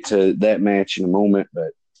we'll get to that match in a moment,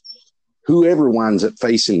 but whoever winds up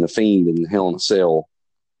facing the Fiend in Hell in a Cell,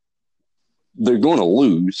 they're going to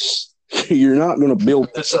lose. You're not going to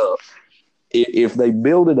build this up. If they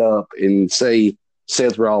build it up and say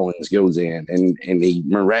Seth Rollins goes in and he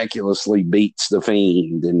miraculously beats the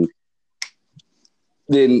Fiend, and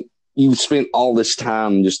then you've spent all this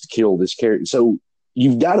time just to kill this character. So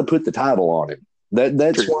you've got to put the title on him.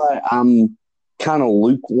 That's True. Why I'm kind of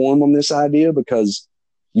lukewarm on this idea, because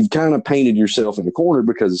you've kind of painted yourself in the corner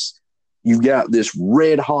because you've got this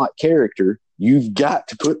red hot character. You've got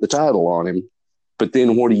to put the title on him. But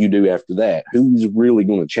then what do you do after that? Who's really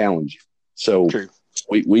going to challenge you? So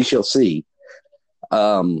we shall see.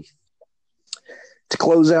 To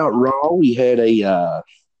close out Raw, we had a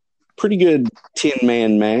pretty good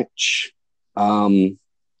 10-man match.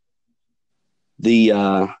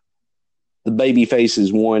 The baby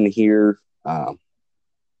faces won here.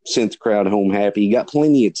 Sent the crowd home happy. Got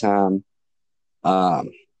plenty of time.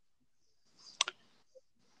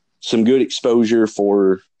 Some good exposure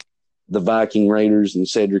for the Viking Raiders and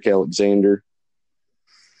Cedric Alexander.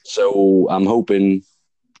 So I'm hoping,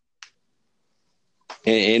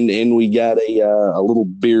 and we got a little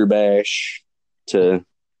beer bash to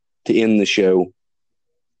end the show.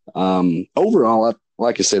 Overall,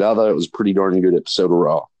 like I said, I thought it was a pretty darn good episode of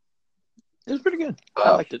Raw. It was pretty good.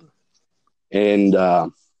 I liked it, and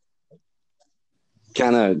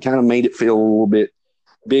kind of made it feel a little bit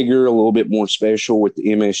bigger, a little bit more special with the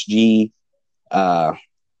MSG,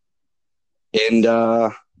 and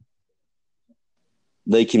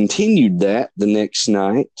they continued that the next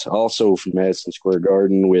night, also from Madison Square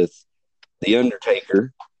Garden, with The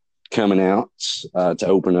Undertaker coming out to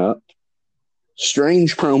open up.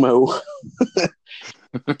 Strange promo.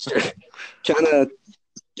 Kind of,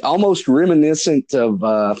 almost reminiscent of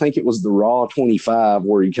I think it was the Raw 25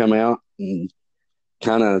 where he come out and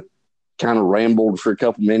kind of rambled for a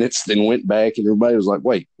couple minutes, then went back, and everybody was like,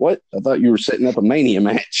 "Wait, what? I thought you were setting up a Mania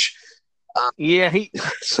match." Yeah,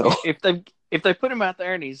 so if they put him out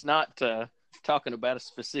there and he's not talking about a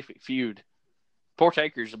specific feud, poor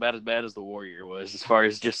Taker's about as bad as the Warrior was as far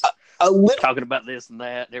as just talking about this and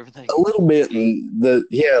that and everything. A little bit, and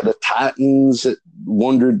the Titans that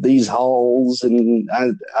wandered these halls, and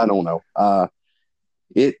I don't know.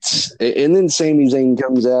 And then Sami Zayn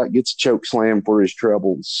comes out, gets a choke slam for his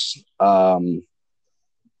troubles. Odd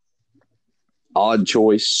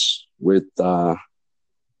choice with Sami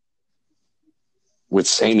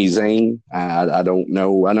Zayn. I don't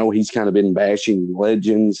know. I know he's kind of been bashing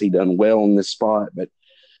legends. He done well in this spot, but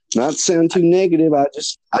not to sound too negative. I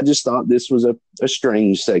just thought this was a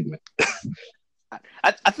strange segment.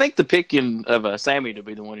 I think the picking of Sami to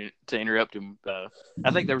be the one to interrupt him,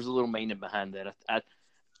 I think there was a little meaning behind that.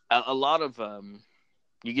 A lot of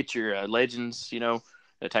you get your legends,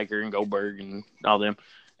 Taker and Goldberg and all them,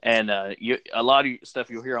 and a lot of stuff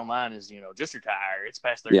you'll hear online is just retire. It's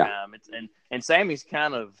past their time. And Sami's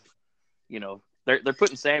kind of they're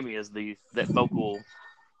putting Sami as that vocal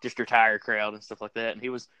just retire crowd and stuff like that. And he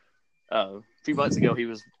was a few months ago he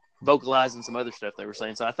was vocalizing some other stuff they were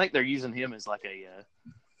saying. So I think they're using him as like a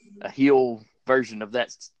heel version of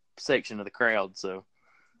that section of the crowd. So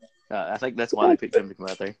I think that's why they picked him to come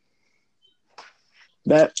out there.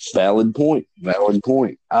 That's valid point.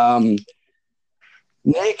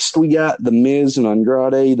 Next, we got The Miz and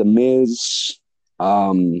Andrade. The Miz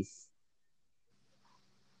got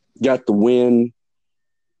the win.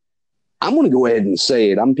 I'm going to go ahead and say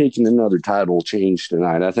it. I'm picking another title change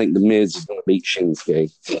tonight. I think The Miz is going to beat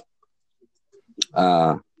Shinsuke.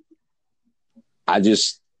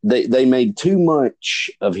 They made too much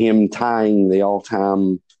of him tying the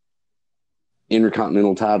all-time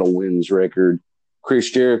Intercontinental title wins record.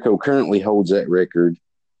 Chris Jericho currently holds that record.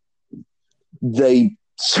 They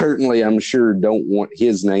certainly, I'm sure, don't want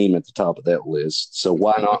his name at the top of that list. So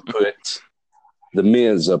why not put The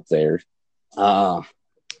Miz up there? I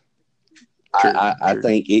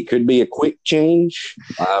think it could be a quick change.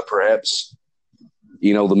 Perhaps,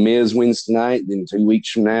 The Miz wins tonight, then 2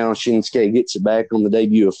 weeks from now, Shinsuke gets it back on the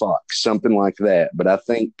debut of Fox, something like that. But I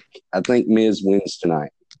think Miz wins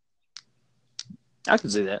tonight. I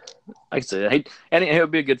can see that. And he'll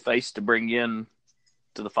be a good face to bring in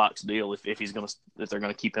to the Fox deal if they're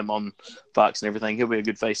gonna keep him on Fox and everything. He'll be a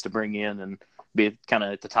good face to bring in and be kind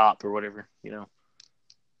of at the top or whatever, kind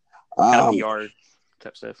of PR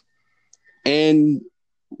type stuff. And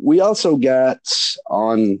we also got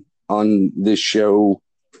on this show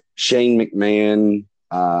Shane McMahon.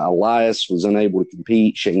 Elias was unable to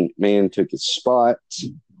compete. Shane McMahon took his spot.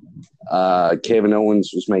 Kevin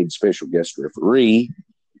Owens was made special guest referee,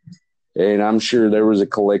 and I'm sure there was a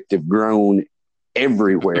collective groan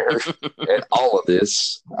everywhere at all of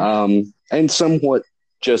this, and somewhat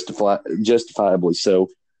justifiably so.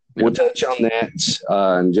 We'll touch on that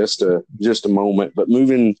in just a moment. But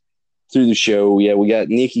moving through the show, we got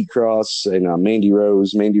Nikki Cross and Mandy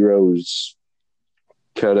Rose. Mandy Rose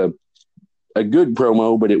cut a good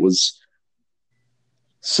promo, but it was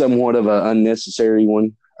somewhat of an unnecessary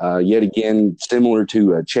one. Yet again, similar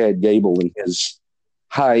to Chad Gable in his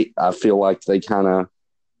height, I feel like they kind of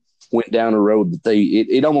went down a road that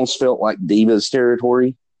it almost felt like Divas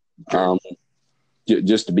territory.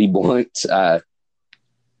 Just to be blunt,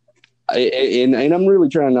 and I'm really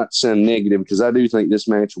trying not to sound negative because I do think this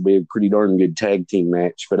match will be a pretty darn good tag team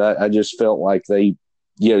match. But I just felt like they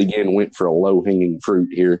yet again went for a low hanging fruit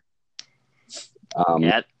here.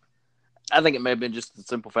 I think it may have been just the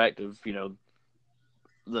simple fact of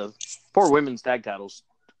the poor women's tag titles,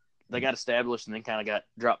 they got established and then kind of got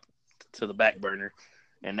dropped to the back burner.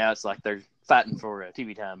 And now it's like they're fighting for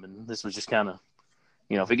TV time. And this was just kind of,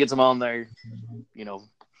 if it gets them on there,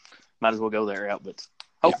 might as well go their route. But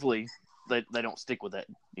hopefully they don't stick with that,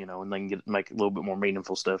 and they can make a little bit more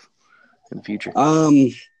meaningful stuff in the future.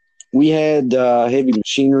 We had Heavy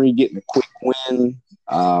Machinery getting a quick win.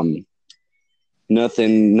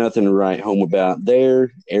 Nothing to write home about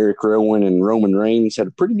there. Eric Rowan and Roman Reigns had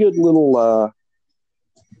a pretty good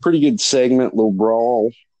segment, little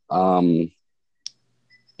brawl. And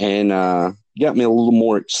got me a little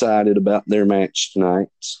more excited about their match tonight.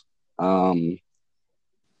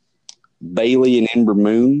 Bayley and Ember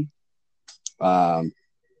Moon.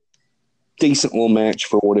 Decent little match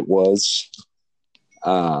for what it was.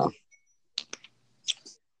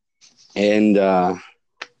 And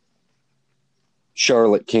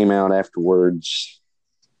Charlotte came out afterwards,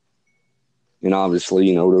 and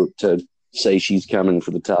obviously, to say she's coming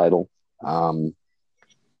for the title. And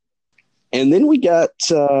then we got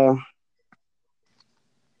a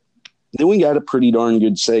pretty darn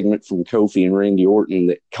good segment from Kofi and Randy Orton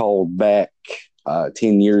that called back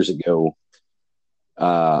 10 years ago,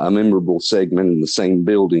 a memorable segment in the same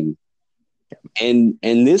building. And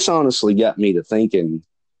this honestly got me to thinking,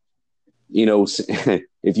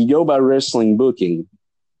 if you go by wrestling booking,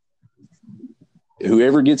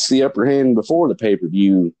 whoever gets the upper hand before the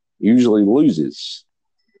pay-per-view usually loses.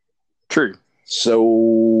 True.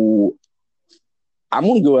 So I'm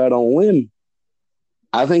going to go out on a limb.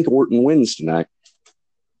 I think Orton wins tonight.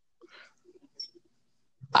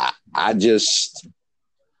 I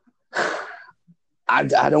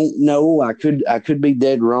don't know. I could be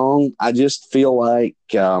dead wrong. I just feel like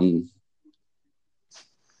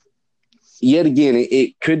yet again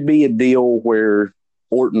it could be a deal where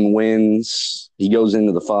Orton wins. He goes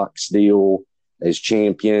into the Fox deal as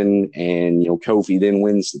champion, and Kofi then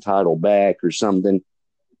wins the title back or something.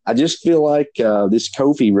 I just feel like this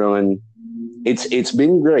Kofi run, it's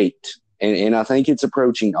been great, and I think it's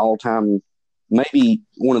approaching all-time, maybe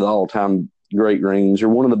one of the all-time great reigns or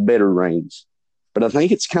one of the better reigns. But I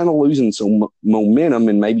think it's kind of losing some momentum,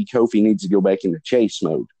 and maybe Kofi needs to go back into chase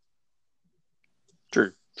mode.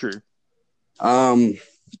 True. I'm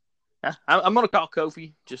going to call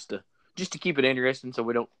Kofi just to keep it interesting, so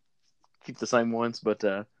we don't keep the same ones. But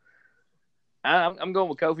I'm going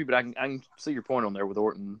with Kofi, but I can see your point on there with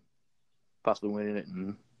Orton possibly winning it.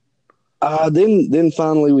 And then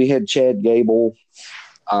finally we had Chad Gable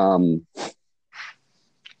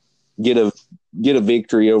get a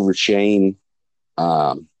victory over Shane.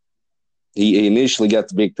 He initially got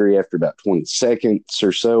the victory after about 20 seconds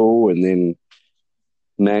or so, and then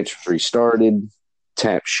match restarted,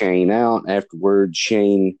 tapped Shane out. Afterwards,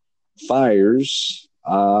 Shane fires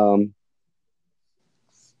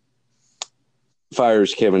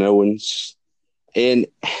Kevin Owens, and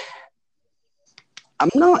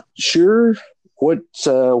I'm not sure what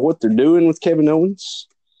they're doing with Kevin Owens.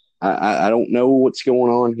 I don't know what's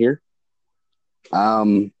going on here.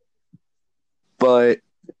 But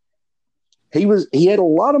he had a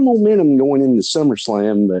lot of momentum going into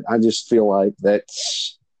SummerSlam, but I just feel like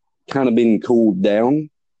that's kind of been cooled down.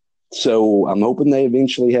 So I'm hoping they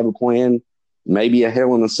eventually have a plan, maybe a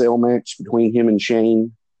Hell in a Cell match between him and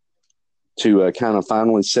Shane to kind of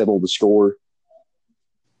finally settle the score.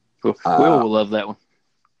 Will will love that one.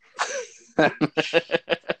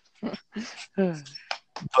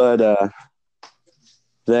 But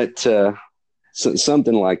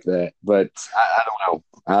something like that. But I don't know.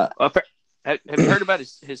 Have you heard about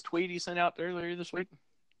his tweet he sent out earlier this week?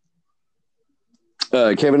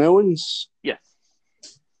 Kevin Owens? Yeah.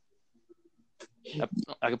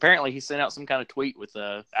 Like apparently he sent out some kind of tweet with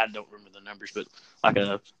I don't remember the numbers, but like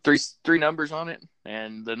three numbers on it,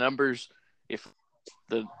 and the numbers, if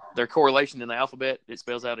their correlation in the alphabet, it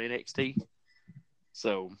spells out NXT.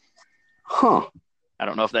 So, I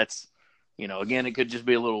don't know if that's again, it could just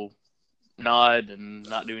be a little nod and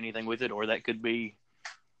not do anything with it, or that could be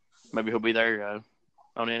maybe he'll be there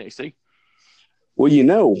on NXT.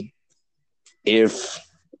 Well, if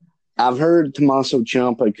I've heard Tommaso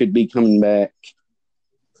Ciampa could be coming back,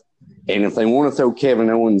 and if they want to throw Kevin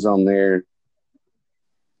Owens on there,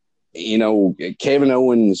 Kevin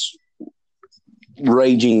Owens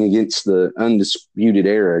raging against the Undisputed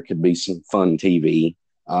Era could be some fun TV.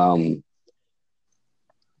 And,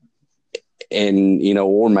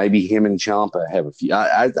 or maybe him and Ciampa have a few.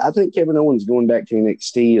 I think Kevin Owens going back to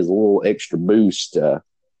NXT is a little extra boost.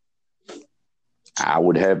 I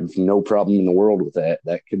would have no problem in the world with that.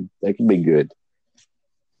 That could be good.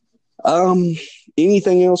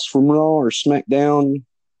 Anything else from Raw or SmackDown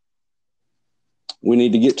we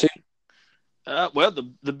need to get to? Well,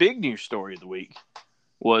 the big news story of the week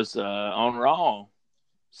was on Raw.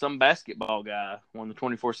 Some basketball guy won the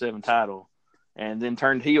 24/7 title and then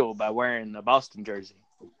turned heel by wearing a Boston jersey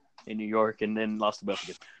in New York, and then lost the belt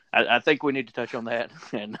again. I think we need to touch on that.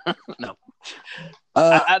 And no,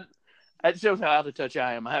 that shows how out of touch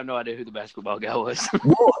I am. I have no idea who the basketball guy was.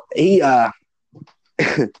 Well, he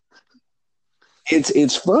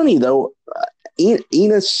it's funny though.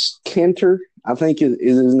 Enes Kanter, I think is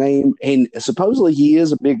his name, and supposedly he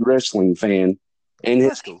is a big wrestling fan, and he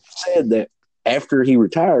said that after he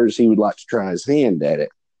retires, he would like to try his hand at it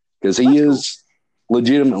because he is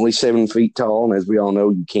legitimately 7 feet tall, and as we all know,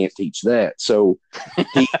 you can't teach that. So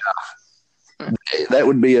that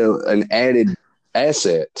would be an added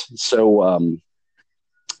asset. So,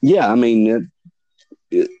 yeah, I mean,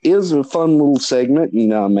 it is a fun little segment,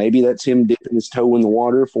 and maybe that's him dipping his toe in the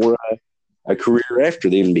water for a career after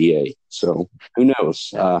the NBA. So who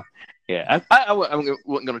knows? Yeah, I wasn't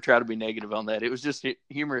going to try to be negative on that. It was just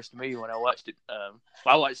humorous to me when I watched it.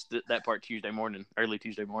 I watched that part early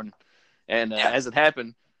Tuesday morning. And as it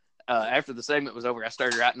happened, after the segment was over, I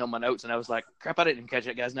started writing on my notes, and I was like, crap, I didn't catch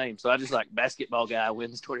that guy's name. So I just like, basketball guy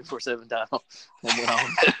wins 24/7 title and went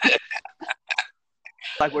on.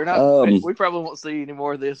 Like, we probably won't see any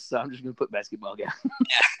more of this, so I'm just going to put basketball guy.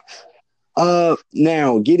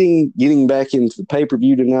 Now, getting back into the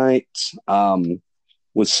pay-per-view tonight,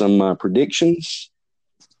 with some predictions.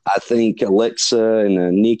 I think Alexa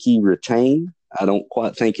and Nikki retain. I don't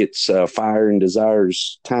quite think it's Fire and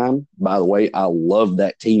Desire's time. By the way, I love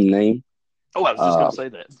that team name. Oh, I was just going to say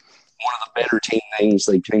that. One of the better team names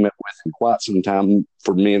they came up with in quite some time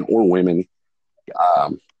for men or women.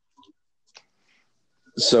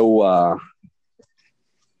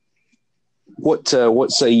 What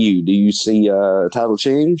say you? Do you see a title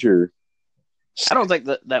change or? I don't think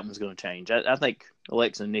that one's going to change. I think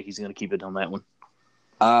Alexa and Nikki's going to keep it on that one.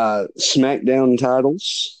 SmackDown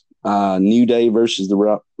titles, New Day versus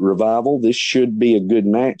the Revival. This should be a good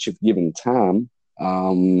match if given time.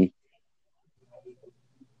 I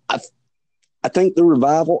think the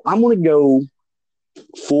Revival. I'm going to go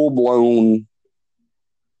full blown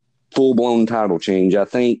title change. I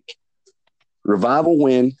think Revival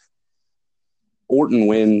win, Orton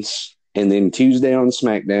wins, and then Tuesday on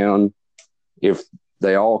SmackDown, if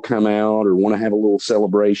they all come out or want to have a little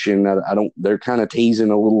celebration, they're kind of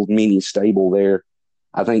teasing a little mini stable there.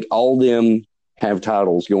 I think all them have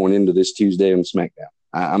titles going into this Tuesday on SmackDown.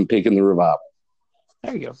 I'm picking the Revival.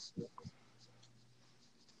 There you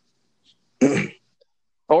go.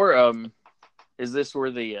 Or is this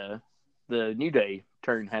where the New Day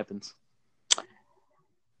turn happens?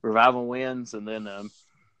 Revival wins, and then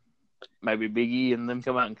maybe Big E and them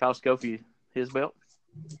come out and cost Kofi his belt.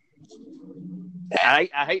 I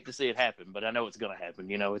hate to see it happen, but I know it's going to happen.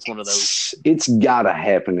 You know, it's one of those. It's got to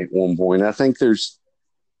happen at one point. I think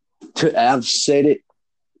I've said it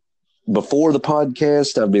before the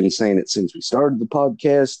podcast. I've been saying it since we started the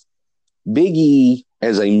podcast. Big E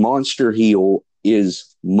as a monster heel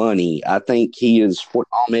is money. I think he is what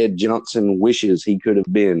Ahmed Johnson wishes he could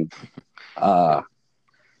have been, or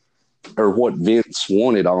what Vince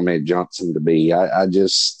wanted Ahmed Johnson to be. I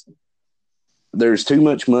just, there's too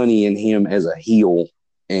much money in him as a heel,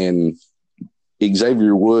 and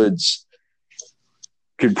Xavier Woods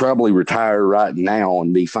could probably retire right now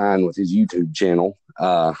and be fine with his YouTube channel.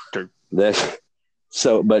 But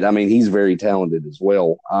I mean, he's very talented as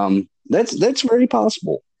well. That's very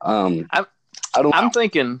possible. I'm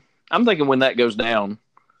thinking when that goes down,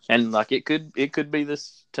 and like it could be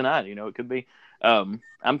this tonight. You know, it could be. I'm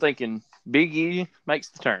thinking Big E makes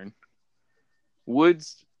the turn.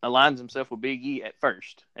 Woods aligns himself with Big E at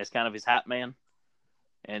first as kind of his hype man,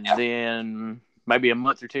 and then maybe a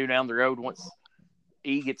month or two down the road, once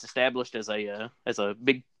E gets established as a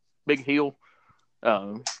big heel,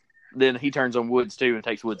 then he turns on Woods too and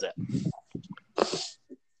takes Woods out.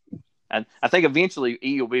 And I think eventually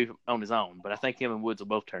E will be on his own, but I think him and Woods will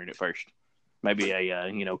both turn at first. Maybe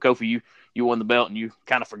Kofi, you won the belt and you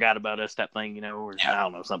kind of forgot about us type thing, you know, or I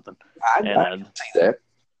don't know, something. I can see that.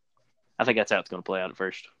 I think that's how it's going to play out at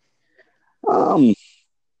first.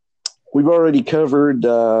 We've already covered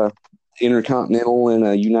Intercontinental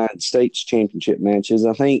and United States Championship matches.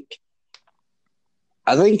 I think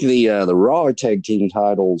the Raw tag team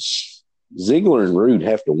titles, Ziggler and Rude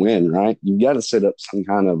have to win, right? You've got to set up some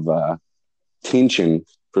kind of tension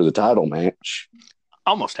for the title match.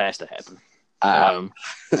 Almost has to happen. I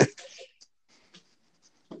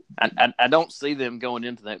don't see them going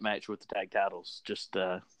into that match with the tag titles. Just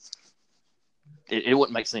it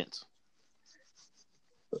wouldn't make sense.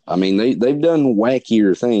 I mean, they've done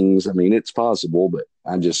wackier things. I mean, it's possible, but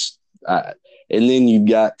and then you've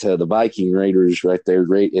got the Viking Raiders right there,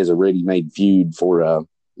 great as a ready-made feud for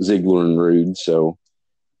Ziggler and Rude. So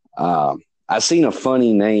I seen a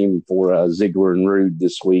funny name for Ziggler and Rude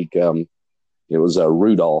this week. It was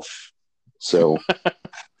Rudolph. So I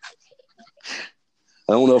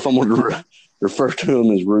don't know if I'm going to refer to him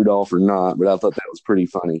as Rudolph or not, but I thought that was pretty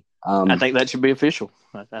funny. I think that should be official.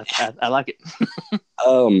 I like it.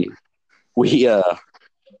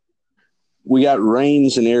 We got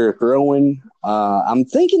Reigns and Eric Rowan. I'm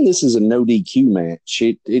thinking this is a no DQ match.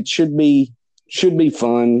 It should be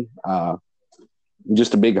fun.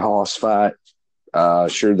 Just a big hoss fight.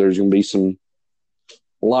 Sure, there's going to be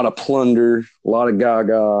a lot of plunder, a lot of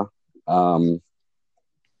gaga. I'm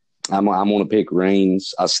going to pick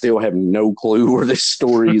Reigns. I still have no clue where this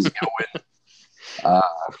story is going.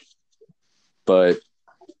 But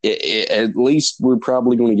at least we're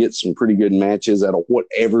probably going to get some pretty good matches out of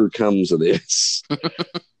whatever comes of this.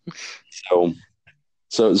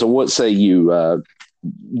 So what say you?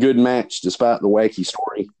 Good match despite the wacky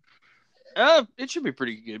story. It should be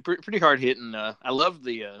pretty good. Pretty hard hitting. I love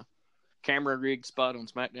the camera rig spot on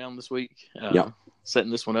SmackDown this week.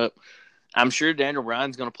 Setting this one up. I'm sure Daniel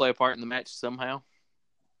Bryan's going to play a part in the match somehow,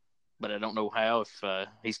 but I don't know how. If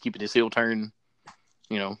he's keeping his heel turn,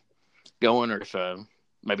 going, or if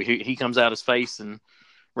maybe he comes out his face and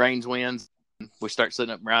Reigns wins. And we start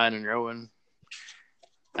setting up Bryan and Rowan.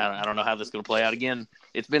 I don't know how this is going to play out. Again,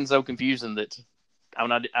 it's been so confusing that I'm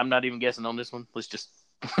not even guessing on this one. Let's just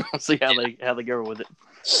see how they go with it.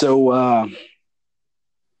 So we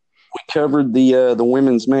covered the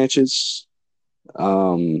women's matches,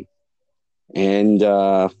 and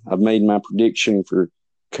I've made my prediction for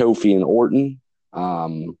Kofi and Orton,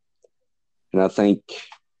 and I think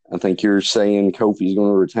you're saying Kofi's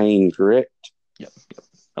going to retain, correct? Yep.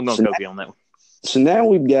 I'm going Kofi on that one. So now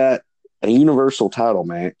we've got a Universal title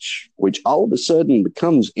match, which all of a sudden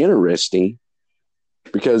becomes interesting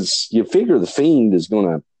because you figure the Fiend is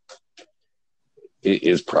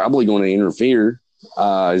probably going to interfere.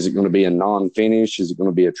 Is it going to be a non-finish? Is it going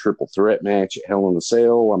to be a triple threat match at Hell in a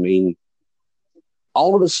Cell? I mean,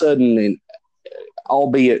 all of a sudden, and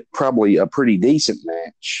albeit probably a pretty decent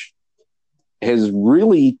match, has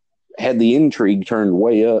really had the intrigue turned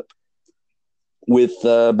way up with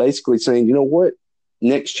basically saying, you know what?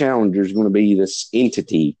 Next challenger is going to be this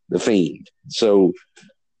entity, the Fiend. So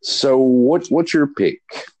what's your pick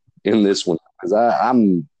in this one? Because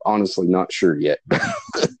I'm honestly not sure yet.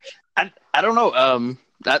 I don't know.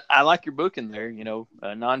 I like your booking there.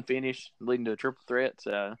 A non-finish leading to a triple threat.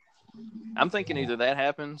 I'm thinking either that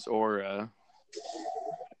happens or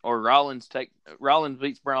Rollins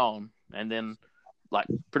beats Braun, and then like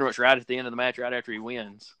pretty much right at the end of the match, right after he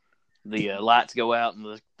wins, the lights go out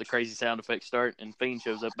and the crazy sound effects start, and Fiend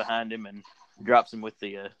shows up behind him and drops him with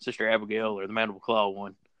the Sister Abigail or the Mandible Claw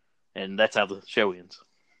one, and that's how the show ends.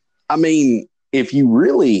 I mean, if you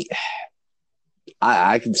really,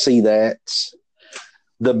 I can see that.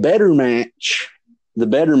 The better match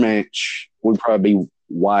would probably be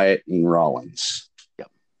Wyatt and Rollins. Yep.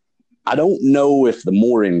 I don't know if the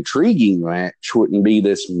more intriguing match wouldn't be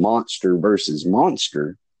this monster versus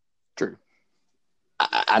monster. True.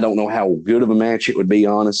 I don't know how good of a match it would be,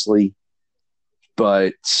 honestly.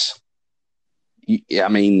 But, I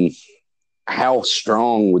mean, how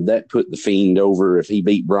strong would that put the Fiend over if he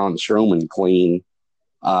beat Braun Strowman clean?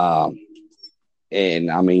 And,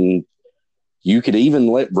 I mean, you could even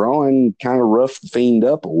let Braun kind of rough the Fiend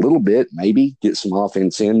up a little bit, maybe get some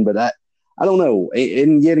offense in. But I don't know.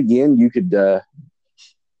 And yet again, you could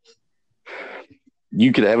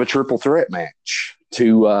have a triple threat match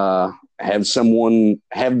to have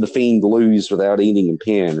the Fiend lose without eating a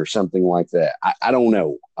pin or something like that. I don't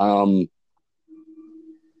know.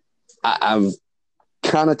 I've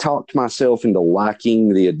kind of talked myself into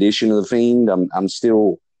liking the addition of the Fiend. I'm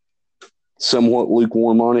still somewhat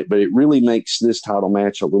lukewarm on it, but it really makes this title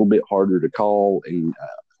match a little bit harder to call and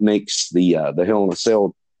makes the Hell in a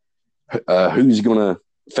Cell who's going to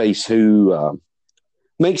face who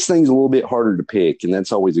makes things a little bit harder to pick, and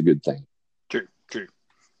that's always a good thing. True.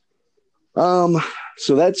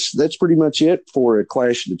 So that's pretty much it for a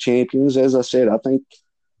Clash of the Champions. As I said, I think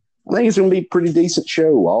it's going to be a pretty decent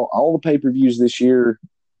show. All the pay-per-views this year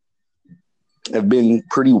have been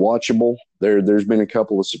pretty watchable. There's been a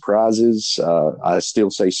couple of surprises. I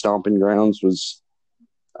still say Stomping Grounds was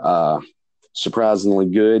surprisingly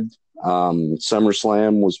good.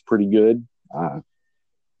 SummerSlam was pretty good.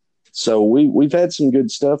 So we've had some good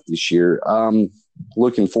stuff this year.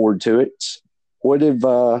 Looking forward to it. What have you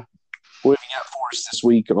got for us this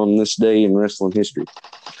week on this day in wrestling history?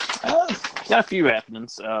 Got a few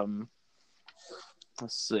happenings.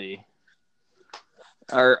 Let's see.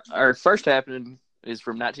 Our first happening is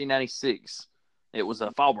from 1996. It was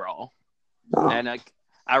a Fall Brawl. Oh. And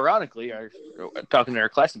ironically, talking to our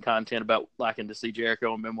classic content about liking to see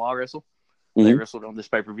Jericho and Benoit wrestle. Mm-hmm. They wrestled on this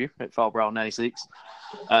pay-per-view at Fall Brawl 96.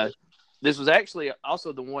 This was actually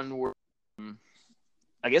also the one where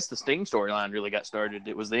I guess the Sting storyline really got started.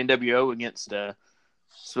 It was the NWO against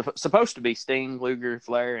supposed to be Sting, Luger,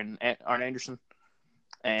 Flair, and Arn Anderson.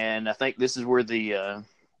 And I think this is where the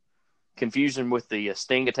confusion with the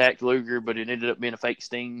Sting attacked Luger, but it ended up being a fake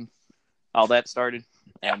Sting. All that started.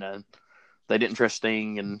 And they didn't trust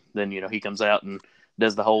Sting. And then, he comes out and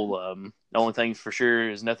does the whole the only thing's for sure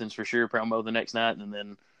is nothing's for sure promo the next night. And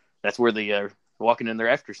then that's where the walking in their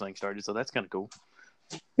afters thing started. So that's kind of cool.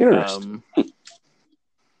 Interesting.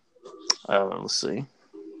 Let's see.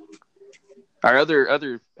 Our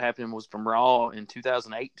other happening was from Raw in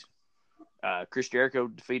 2008. Chris Jericho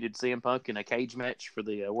defeated CM Punk in a cage match for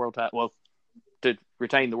the world title. Well, to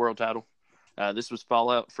retain the world title. This was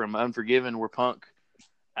fallout from Unforgiven, where Punk,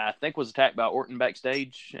 I think, was attacked by Orton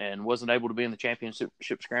backstage and wasn't able to be in the championship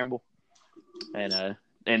scramble. And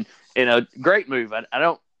in a great move. I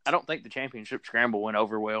don't think the championship scramble went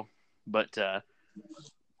over well, but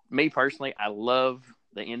me personally, I love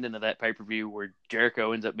the ending of that pay-per-view where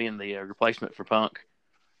Jericho ends up being the replacement for Punk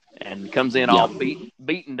and comes in all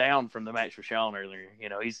beaten down from the match with Shawn earlier. You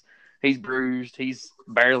know, he's bruised, he's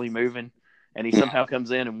barely moving, and he somehow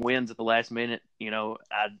comes in and wins at the last minute. You know,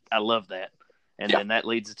 I love that. And then that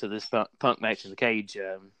leads to this Punk match in the cage.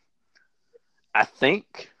 I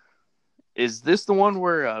think, is this the one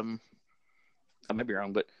where I may be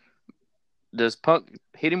wrong, but does Punk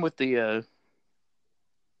hit him with the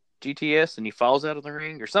GTS and he falls out of the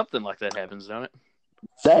ring or something like that happens, don't it?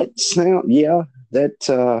 That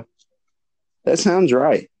sounds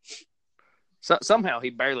right. So, somehow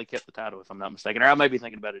he barely kept the title, if I'm not mistaken. Or I may be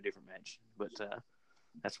thinking about a different match, but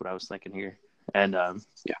that's what I was thinking here. And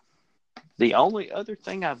the only other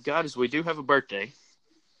thing I've got is we do have a birthday.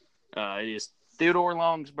 It is Theodore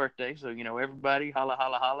Long's birthday, so you know everybody holla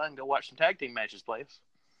holla holla and go watch some tag team matches, please.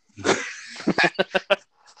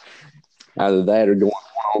 Either that or going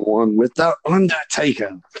one-on-one with the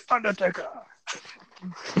Undertaker.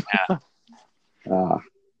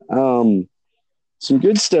 Some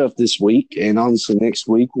good stuff this week, and honestly, next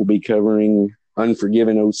week we'll be covering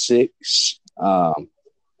Unforgiven 06.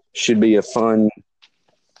 Should be a fun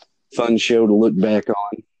show to look back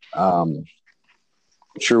on. I'm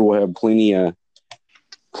sure we'll have plenty of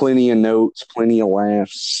notes, plenty of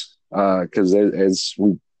laughs. Because as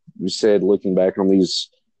we said, looking back on these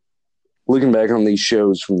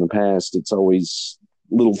shows from the past, it's always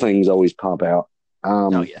little things always pop out.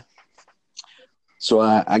 So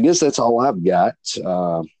I guess that's all I've got.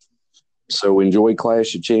 So enjoy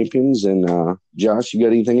Clash of Champions. And Josh, you got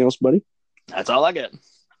anything else, buddy? That's all I got.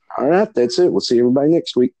 All right, that's it. We'll see everybody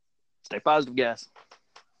next week. Stay positive, guys.